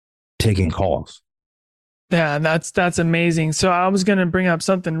taking calls. Yeah, that's amazing. So I was going to bring up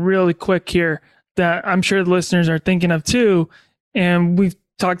something really quick here that I'm sure the listeners are thinking of too. And we've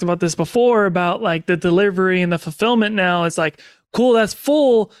talked about this before about like the delivery and the fulfillment now. It's like, cool, that's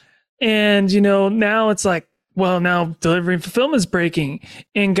full. And, now it's like, well, now delivery and fulfillment is breaking.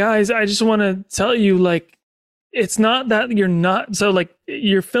 And guys, I just want to tell you, like, it's not that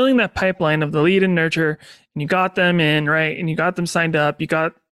you're filling that pipeline of the lead and nurture and you got them in, right? And you got them signed up. You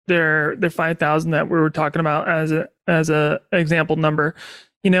got their 5,000 that we were talking about as a example number,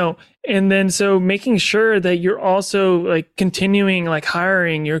 and then so making sure that you're also like continuing like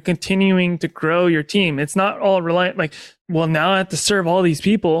hiring, you're continuing to grow your team. It's not all reliant like, well, now I have to serve all these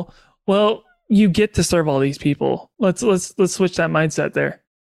people. Well, you get to serve all these people. Let's switch that mindset there.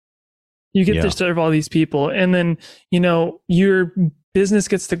 You get to serve all these people, and then your business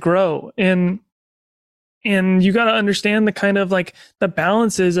gets to grow, and you got to understand the kind of like the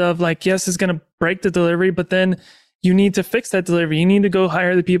balances of like, yes, it's going to break the delivery, but then you need to fix that delivery. You need to go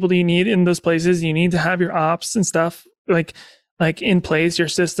hire the people that you need in those places. You need to have your ops and stuff like in place, your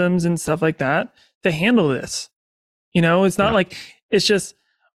systems and stuff like that to handle this. It's not like it's just,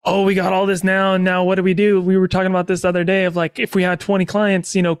 oh, we got all this now. And now what do we do? We were talking about this the other day of like, if we had 20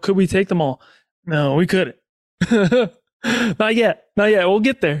 clients, could we take them all? No, we couldn't. Not yet. We'll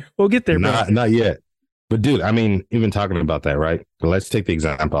get there. Not yet. But dude, I mean, even talking about that, right? Let's take the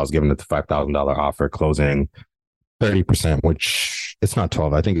example I was giving at the $5,000 offer closing 30%, which it's not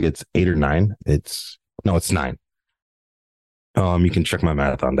 12. I think it's 8 or 9. It's 9. You can check my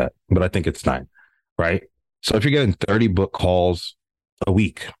math on that, but I think it's 9, right? So if you're getting 30 book calls a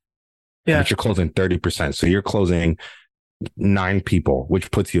week, Yeah. but you're closing 30%. So you're closing 9 people, which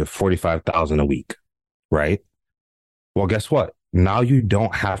puts you at 45,000 a week, right? Well, guess what? Now you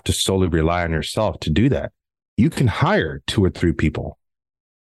don't have to solely rely on yourself to do that. You can hire 2 or 3 people.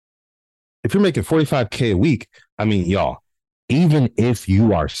 If you're making 45K a week, I mean, y'all, even if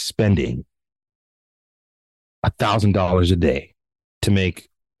you are spending $1,000 a day to make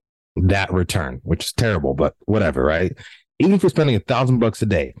that return, which is terrible, but whatever, right? Even if you're spending $1,000 a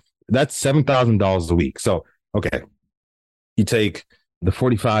day, that's $7,000 a week. So, okay, you take the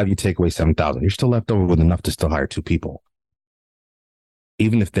 45, you take away 7,000. You're still left over with enough to still hire 2 people,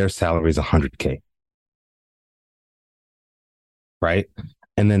 even if their salary is 100K, right?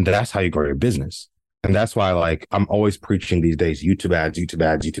 And then that's how you grow your business. And that's why, like, I'm always preaching these days, YouTube ads, YouTube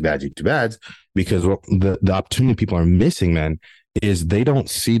ads, YouTube ads, YouTube ads, because what the opportunity people are missing, man, is they don't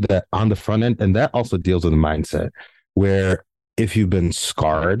see that on the front end. And that also deals with the mindset where if you've been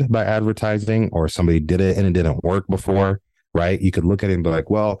scarred by advertising or somebody did it and it didn't work before, right? You could look at it and be like,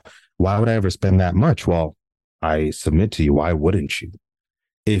 well, why would I ever spend that much? Well, I submit to you, why wouldn't you?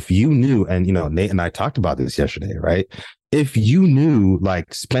 If you knew, and you know, Nate and I talked about this yesterday, right? If you knew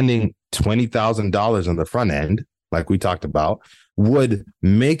like spending $20,000 on the front end, like we talked about, would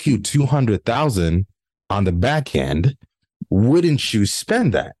make you 200,000 on the back end, wouldn't you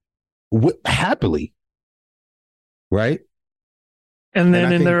spend that happily? Right? And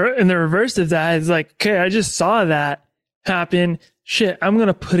then in the reverse of that is like, okay, I just saw that happen. Shit, I'm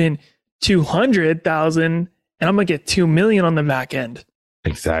gonna put in 200,000 and I'm gonna get 2 million on the back end.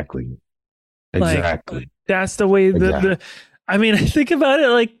 Exactly. Like, that's the way the I mean, I think about it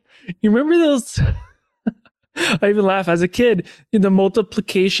like, you remember those I even laugh as a kid, in the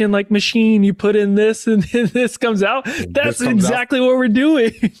multiplication like machine, you put in this and this comes out. That's exactly what we're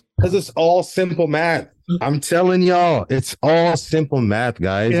doing. Because it's all simple math. I'm telling y'all, it's all simple math,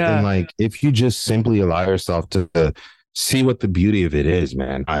 guys. Yeah. And like, if you just simply allow yourself to see what the beauty of it is,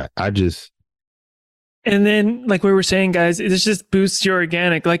 man, I just. And then, like we were saying, guys, it just boosts your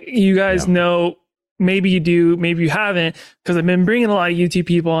organic. Like, you guys know, maybe you do, maybe you haven't, because I've been bringing a lot of YouTube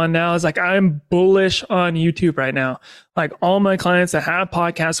people on now. It's like, I'm bullish on YouTube right now. Like, all my clients that have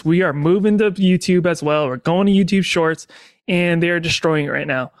podcasts, we are moving to YouTube as well. We're going to YouTube Shorts, and they're destroying it right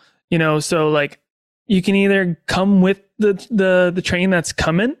now. You know, so like, you can either come with the train that's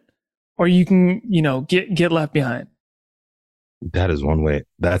coming, or you can, you know, get left behind. That is one way.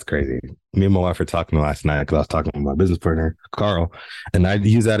 That's crazy. Me and my wife were talking last night because I was talking with my business partner, Carl, and I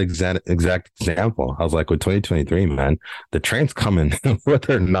use that exact example. I was like, with 2023, man, the train's coming.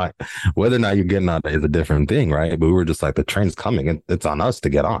 whether or not you're getting on is a different thing, right? But we were just like, the train's coming, and it's on us to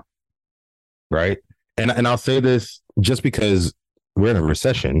get on, right? And I'll say this just because we're in a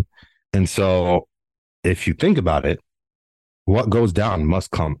recession, and so if you think about it, what goes down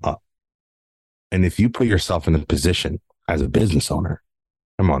must come up. And if you put yourself in a position as a business owner,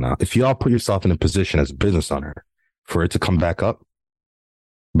 come on now, if you all put yourself in a position as a business owner for it to come back up,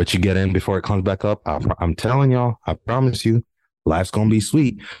 but you get in before it comes back up, I'm telling y'all, I promise you, life's going to be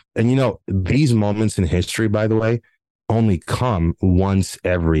sweet. And you know, these moments in history, by the way, only come once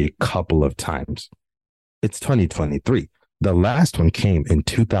every couple of times. It's 2023. The last one came in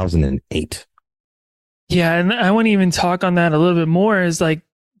 2008. Yeah, and I want to even talk on that a little bit more. Is like,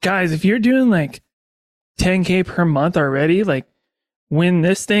 guys, if you're doing like 10K per month already, like, when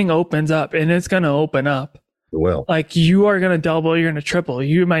this thing opens up, and it's going to open up, it will. Like, you are going to double, you're going to triple,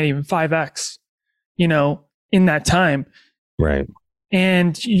 you might even 5x, you know, in that time. Right.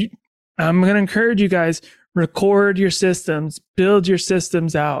 And I'm going to encourage you guys, record your systems, build your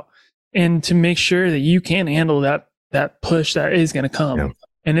systems out, and to make sure that you can handle that push that is going to come. Yeah.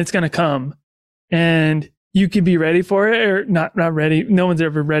 And it's going to come. And you can be ready for it, or not ready. No one's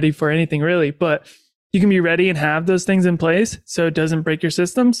ever ready for anything really, but you can be ready and have those things in place so it doesn't break your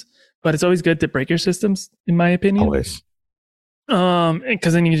systems. But it's always good to break your systems, in my opinion. Always.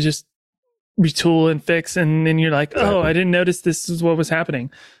 Because then you just retool and fix, and then you're like, exactly. Oh, I didn't notice this is what was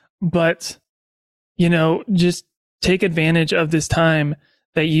happening. But, you know, just take advantage of this time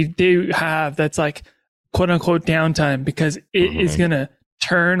that you do have that's like, quote unquote, downtime, because it is going to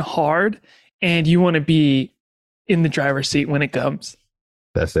turn hard. And you want to be in the driver's seat when it comes.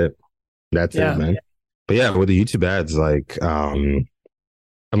 That's it. That's it, man. But yeah, with the YouTube ads, like, I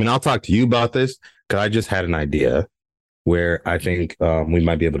mean, I'll talk to you about this because I just had an idea where I think we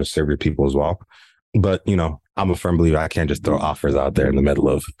might be able to serve your people as well. But, you know, I'm a firm believer I can't just throw offers out there in the middle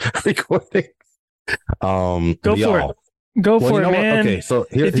of recording. Go for it. Go for it, man. Okay, so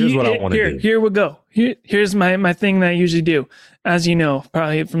here's what I want to do. Here we go. Here's my thing that I usually do, as you know,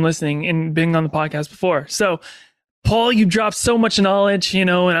 probably from listening and being on the podcast before. So Paul, you dropped so much knowledge, and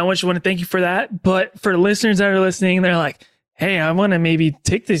I want to thank you for that. But for listeners that are listening, they're like, hey, I want to maybe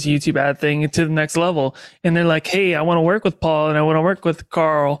take this YouTube ad thing to the next level. And they're like, hey, I want to work with Paul and I want to work with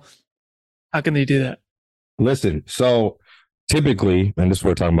Carl. How can they do that? Listen, so typically, and this is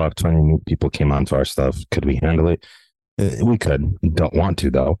what we're talking about, 20 new people came onto our stuff. Could we handle it? We could. Don't want to,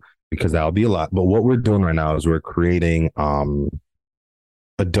 though, because that'll be a lot. But what we're doing right now is we're creating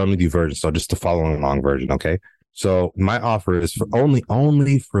a done with you version. So just the following along version, okay? So my offer is for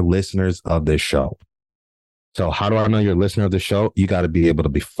only for listeners of this show. So how do I know you're a listener of the show? You got to be able to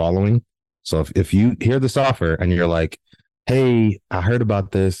be following. So if you hear this offer and you're like, hey, I heard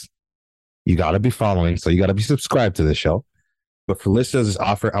about this, you got to be following. So you got to be subscribed to the show. But for listeners of this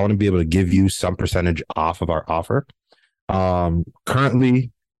offer, I want to be able to give you some percentage off of our offer.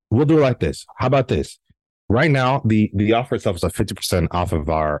 Currently, we'll do it like this. How about this? Right now, the offer itself is a 50% off of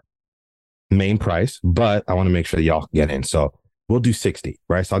our main price, but I want to make sure that y'all can get in. So we'll do 60,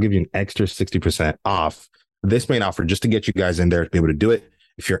 right? So I'll give you an extra 60% off this main offer just to get you guys in there to be able to do it.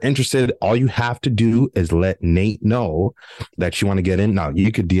 If you're interested, all you have to do is let Nate know that you want to get in. Now,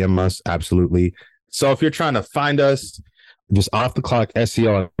 you could DM us, absolutely. So if you're trying to find us, just Off the Clock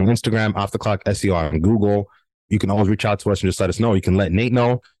SEO on Instagram, Off the Clock SEO on Google, you can always reach out to us and just let us know. You can let Nate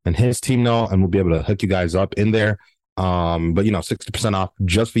know and his team know, and we'll be able to hook you guys up in there. But 60% off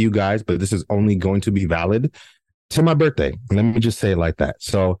just for you guys, but this is only going to be valid to my birthday. Let me just say it like that.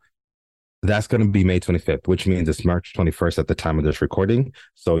 So that's going to be May 25th, which means it's March 21st at the time of this recording.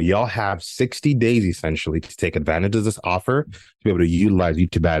 So y'all have 60 days essentially to take advantage of this offer to be able to utilize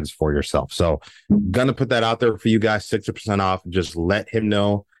YouTube ads for yourself. So gonna put that out there for you guys, 60% off. Just let him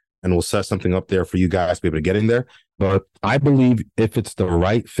know and we'll set something up there for you guys to be able to get in there. But I believe if it's the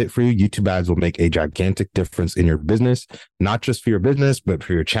right fit for you, YouTube ads will make a gigantic difference in your business, not just for your business, but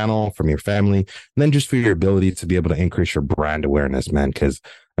for your channel, from your family, and then just for your ability to be able to increase your brand awareness, man.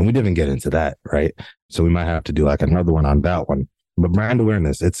 And we didn't get into that, right? So we might have to do like another one on that one. But brand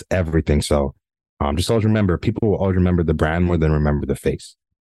awareness, it's everything. So just always remember, people will always remember the brand more than remember the face.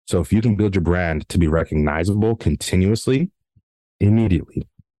 So if you can build your brand to be recognizable continuously, immediately,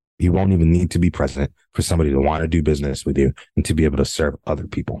 you won't even need to be present for somebody to want to do business with you and to be able to serve other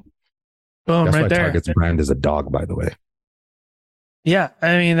people. Boom, that's right why there. Target's brand is a dog, by the way. Yeah,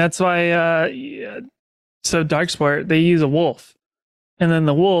 I mean, that's why, so Dark Sport, they use a wolf. And then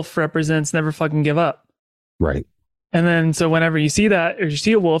the wolf represents never fucking give up. Right. And then, so whenever you see that, or you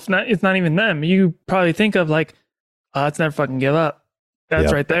see a wolf, it's not even them. You probably think of like, oh, it's never fucking give up.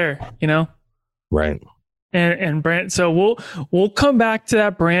 That's right there, Right. And brand. So we'll come back to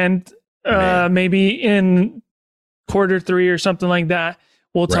that brand, maybe in Q3 or something like that.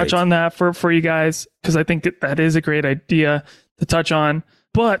 We'll touch on that for you guys, because I think that is a great idea to touch on.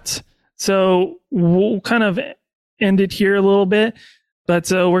 But so we'll kind of end it here a little bit. But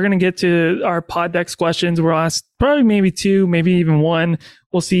so we're going to get to our Poddex questions. We'll ask probably maybe 2, maybe even 1.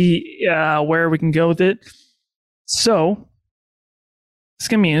 We'll see where we can go with it. So it's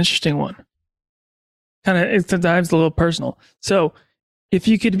going to be an interesting one. It dives a little personal. So if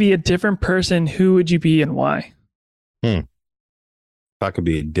you could be a different person, who would you be and why? If I could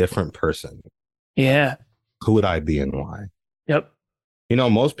be a different person. Yeah. Who would I be and why? Yep.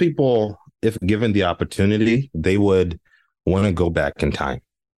 Most people, if given the opportunity, they would want to go back in time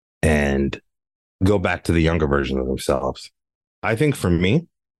and go back to the younger version of themselves. I think for me,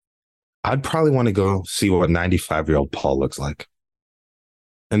 I'd probably want to go see what 95-year-old Paul looks like.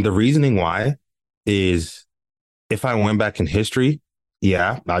 And the reasoning why is if I went back in history,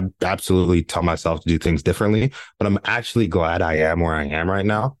 I'd absolutely tell myself to do things differently, but I'm actually glad I am where I am right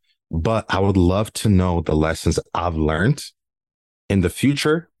now. But I would love to know the lessons I've learned in the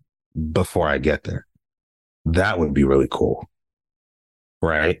future before I get there. That would be really cool.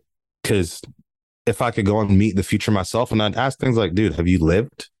 Right? Because if I could go and meet the future myself and I'd ask things like, dude, have you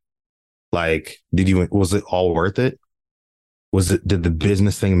lived? Like, was it all worth it? Did the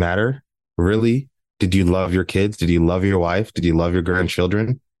business thing matter? Really? Did you love your kids? Did you love your wife? Did you love your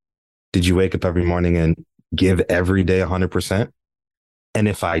grandchildren? Did you wake up every morning and give every day 100%? And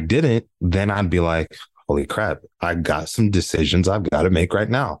if I didn't, then I'd be like, holy crap, I got some decisions I've got to make right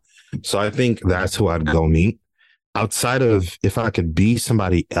now. So I think that's who I'd go meet. Outside of if I could be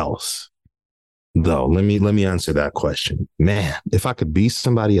somebody else, though, let me answer that question. Man, if I could be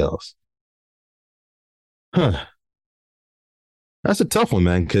somebody else, that's a tough one,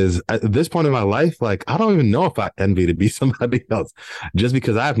 man, because at this point in my life, like, I don't even know if I envy to be somebody else, just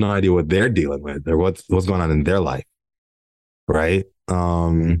because I have no idea what they're dealing with or what's going on in their life. Right.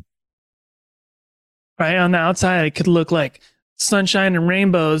 Right on the outside, it could look like sunshine and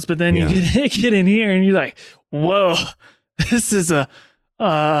rainbows, but then Yeah. you get in here and you're like, whoa, this is a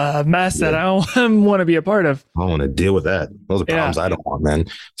mess that I don't want to be a part of. I don't want to deal with that. Those are problems I don't want, man.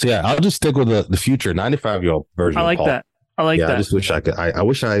 So yeah, I'll just stick with the future 95-year-old version. I like of Paul. that. I like that. I just wish I could. I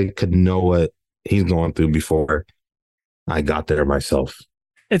wish I could know what he's going through before I got there myself.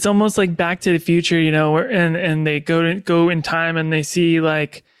 It's almost like Back to the Future, you know, and they go in time and they see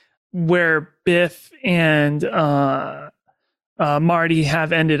like where Biff and Marty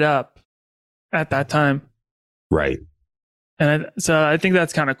have ended up at that time. Right. And so I think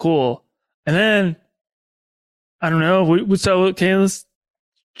that's kind of cool. And then I don't know. Okay, let's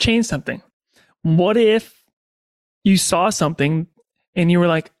change something. What if you saw something and you were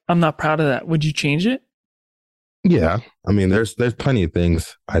like, I'm not proud of that? Would you change it? Yeah. I mean, there's plenty of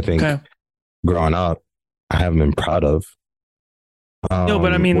things I think growing up I haven't been proud of. No,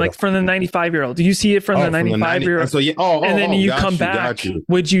 but I mean, like from the 95-year-old, do you see it from the 95-year-old? So yeah, and then you come back.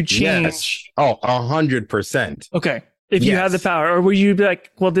 Would you change? Yes. Oh, 100%. Okay. If you had the power, or would you be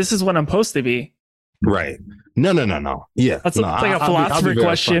like, well, this is what I'm supposed to be? Right. No. Yeah. That's like a philosopher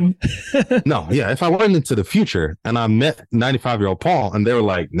question. No. Yeah. If I went into the future and I met 95-year-old Paul and they were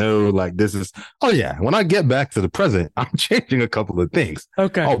like, no, like this is, oh yeah. When I get back to the present, I'm changing a couple of things.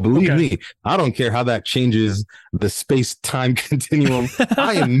 Okay. Oh, believe me, I don't care how that changes the space-time continuum.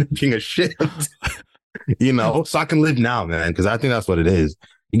 I am making a shift, you know, so I can live now, man. Cause I think that's what it is.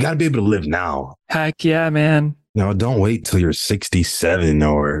 You got to be able to live now. Heck yeah, man. You know, don't wait till you're 67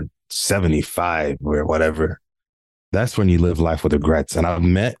 or 75 or whatever. That's when you live life with regrets. And I've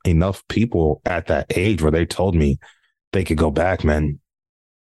met enough people at that age where they told me they could go back, man.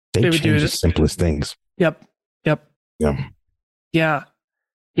 They change the simplest things. Yep. Yeah.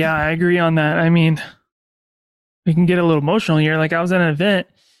 I agree on that. I mean, we can get a little emotional here. Like I was at an event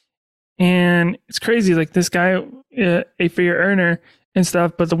and it's crazy. Like this guy, a 8-figure earner and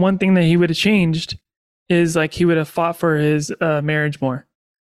stuff. But the one thing that he would have changed is like he would have fought for his marriage more.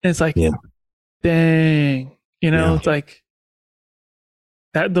 And it's like, dang, you know, it's like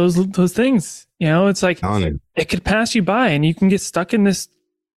that, those things, you know, it's like it could pass you by and you can get stuck in this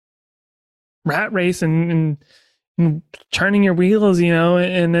rat race and turning your wheels, you know,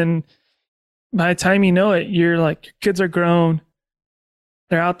 and then by the time you know it, you're like, your kids are grown,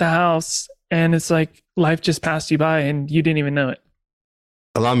 they're out the house, and it's like life just passed you by and you didn't even know it.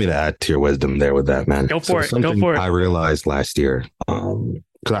 Allow me to add to your wisdom there with that, man. Go for it. I realized last year, because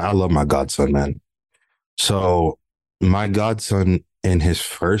I love my godson, man. So my godson in his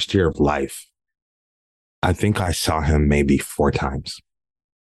first year of life, I think I saw him maybe 4 times.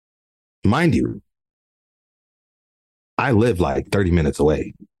 Mind you, I live like 30 minutes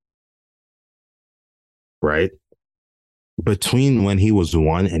away. Right? Between when he was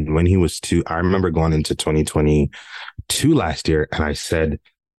 1 and when he was 2, I remember going into 2022 last year and I said,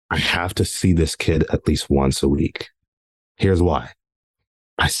 I have to see this kid at least once a week. Here's why.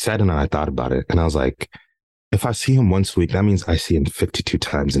 I sat and I thought about it and I was like, if I see him once a week, that means I see him 52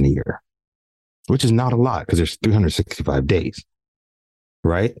 times in a year, which is not a lot because there's 365 days.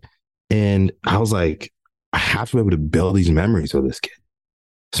 Right? And I was like, I have to be able to build these memories with this kid.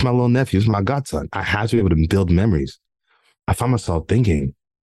 It's my little nephew. It's my godson. I have to be able to build memories. I found myself thinking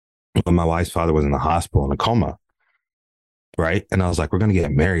when my wife's father was in the hospital in a coma, right? And I was like, we're going to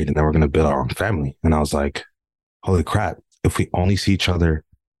get married and then we're going to build our own family. And I was like, holy crap, if we only see each other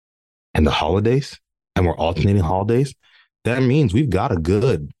in the holidays and we're alternating holidays, that means we've got a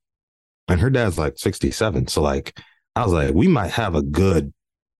good, and her dad's like 67. So like, I was like, we might have a good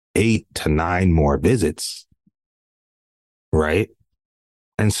 8 to 9 more visits, right?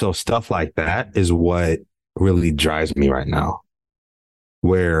 And so stuff like that is what really drives me right now,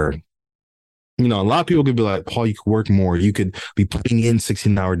 where, you know, a lot of people could be like, Paul, you could work more. You could be putting in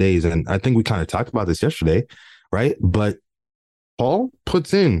 16-hour days. And I think we kind of talked about this yesterday, right? But Paul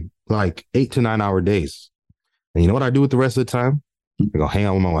puts in like 8 to 9-hour days. And you know what I do with the rest of the time? I go hang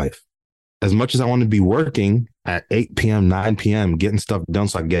out with my wife. As much as I want to be working at 8 p.m., 9 p.m., getting stuff done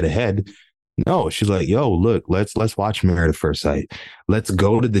so I can get ahead, no, she's like, yo, look, let's watch Married at First Sight. Let's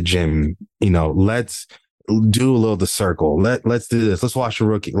go to the gym. You know, let's do a little the circle. Let's do this. Let's watch a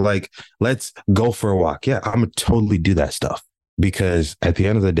rookie. Like, let's go for a walk. Yeah, I'm gonna totally do that stuff because at the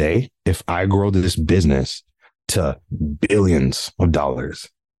end of the day, if I grow this business to billions of dollars,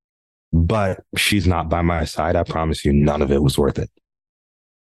 but she's not by my side, I promise you, none of it was worth it.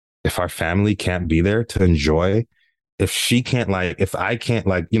 If our family can't be there to enjoy, if she can't, like, if I can't,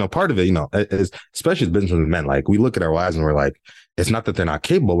 like, you know, part of it, you know, is, especially as business men, like, we look at our wives and we're like, it's not that they're not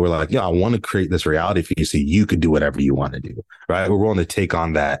capable. We're like, yeah, I want to create this reality for you so you could do whatever you want to do, right? We're willing to take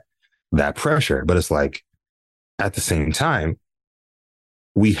on that pressure. But it's like, at the same time,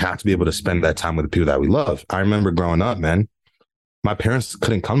 we have to be able to spend that time with the people that we love. I remember growing up, man, my parents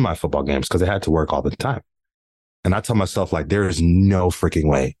couldn't come to my football games because they had to work all the time. And I tell myself, like, there is no freaking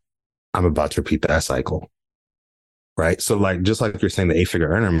way I'm about to repeat that cycle. Right. So, like, just like you're saying, the 8-figure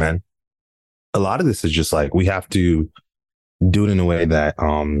earner, man, a lot of this is just like, we have to do it in a way that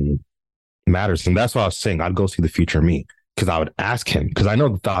matters. And that's why I was saying I'd go see the future me, because I would ask him, because I know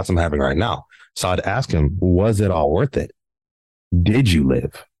the thoughts I'm having right now. So I'd ask him, was it all worth it? Did you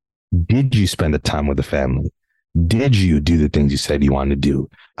live? Did you spend the time with the family? Did you do the things you said you wanted to do?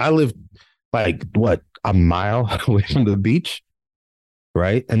 I lived like, what, a mile away from the beach,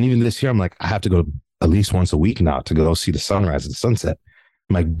 right? And even this year, I'm like, I have to go at least once a week now to go see the sunrise and the sunset.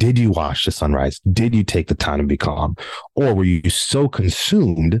 I'm like, did you watch the sunrise? Did you take the time to be calm? Or were you so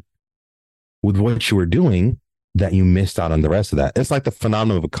consumed with what you were doing that you missed out on the rest of that? It's like the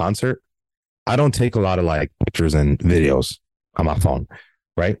phenomenon of a concert. I don't take a lot of like pictures and videos on my phone,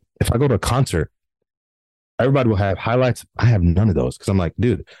 right? If I go to a concert, everybody will have highlights. I have none of those because I'm like,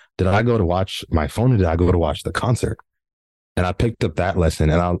 dude, did I go to watch my phone or did I go to watch the concert? And I picked up that lesson,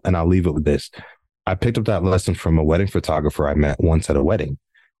 and I'll leave it with this. I picked up that lesson from a wedding photographer I met once at a wedding,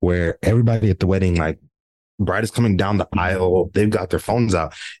 where everybody at the wedding, like, bride is coming down the aisle, they've got their phones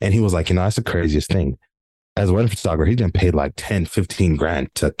out. And he was like, that's the craziest thing. As a wedding photographer, he's getting paid like 10, 15 grand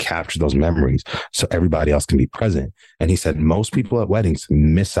to capture those memories so everybody else can be present. And he said, most people at weddings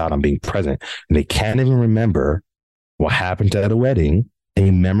miss out on being present. And they can't even remember what happened at a wedding,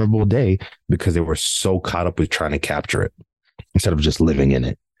 a memorable day, because they were so caught up with trying to capture it instead of just living in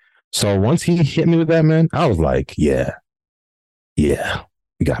it. So once he hit me with that, man, I was like, yeah, we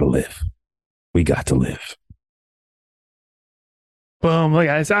got to live. We got to live. Boom. Look,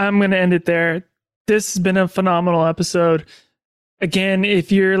 guys, I'm going to end it there. This has been a phenomenal episode. Again,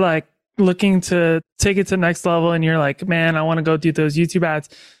 if you're like looking to take it to the next level and you're like, man, I want to go do those YouTube ads,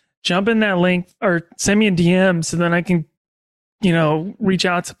 jump in that link or send me a DM so then I can, reach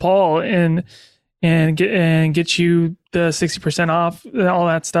out to Paul and get you the 60% off, all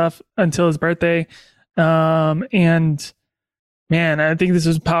that stuff until his birthday. And man, I think this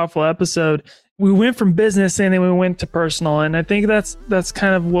was a powerful episode. We went from business and then we went to personal. And I think that's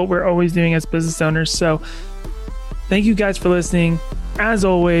kind of what we're always doing as business owners. So thank you guys for listening as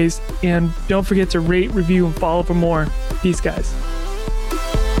always. And don't forget to rate, review, and follow for more. Peace, guys.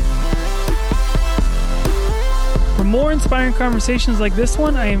 For more inspiring conversations like this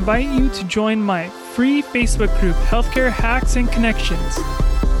one, I invite you to join my free Facebook group, Healthcare Hacks and Connections.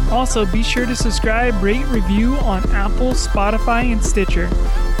 Also, be sure to subscribe, rate, review on Apple, Spotify, and Stitcher,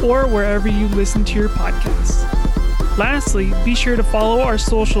 or wherever you listen to your podcasts. Lastly, be sure to follow our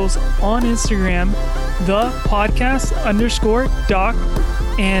socials on Instagram, @thepodcast_doc,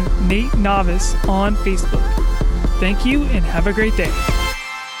 and Nate Novice on Facebook. Thank you and have a great day.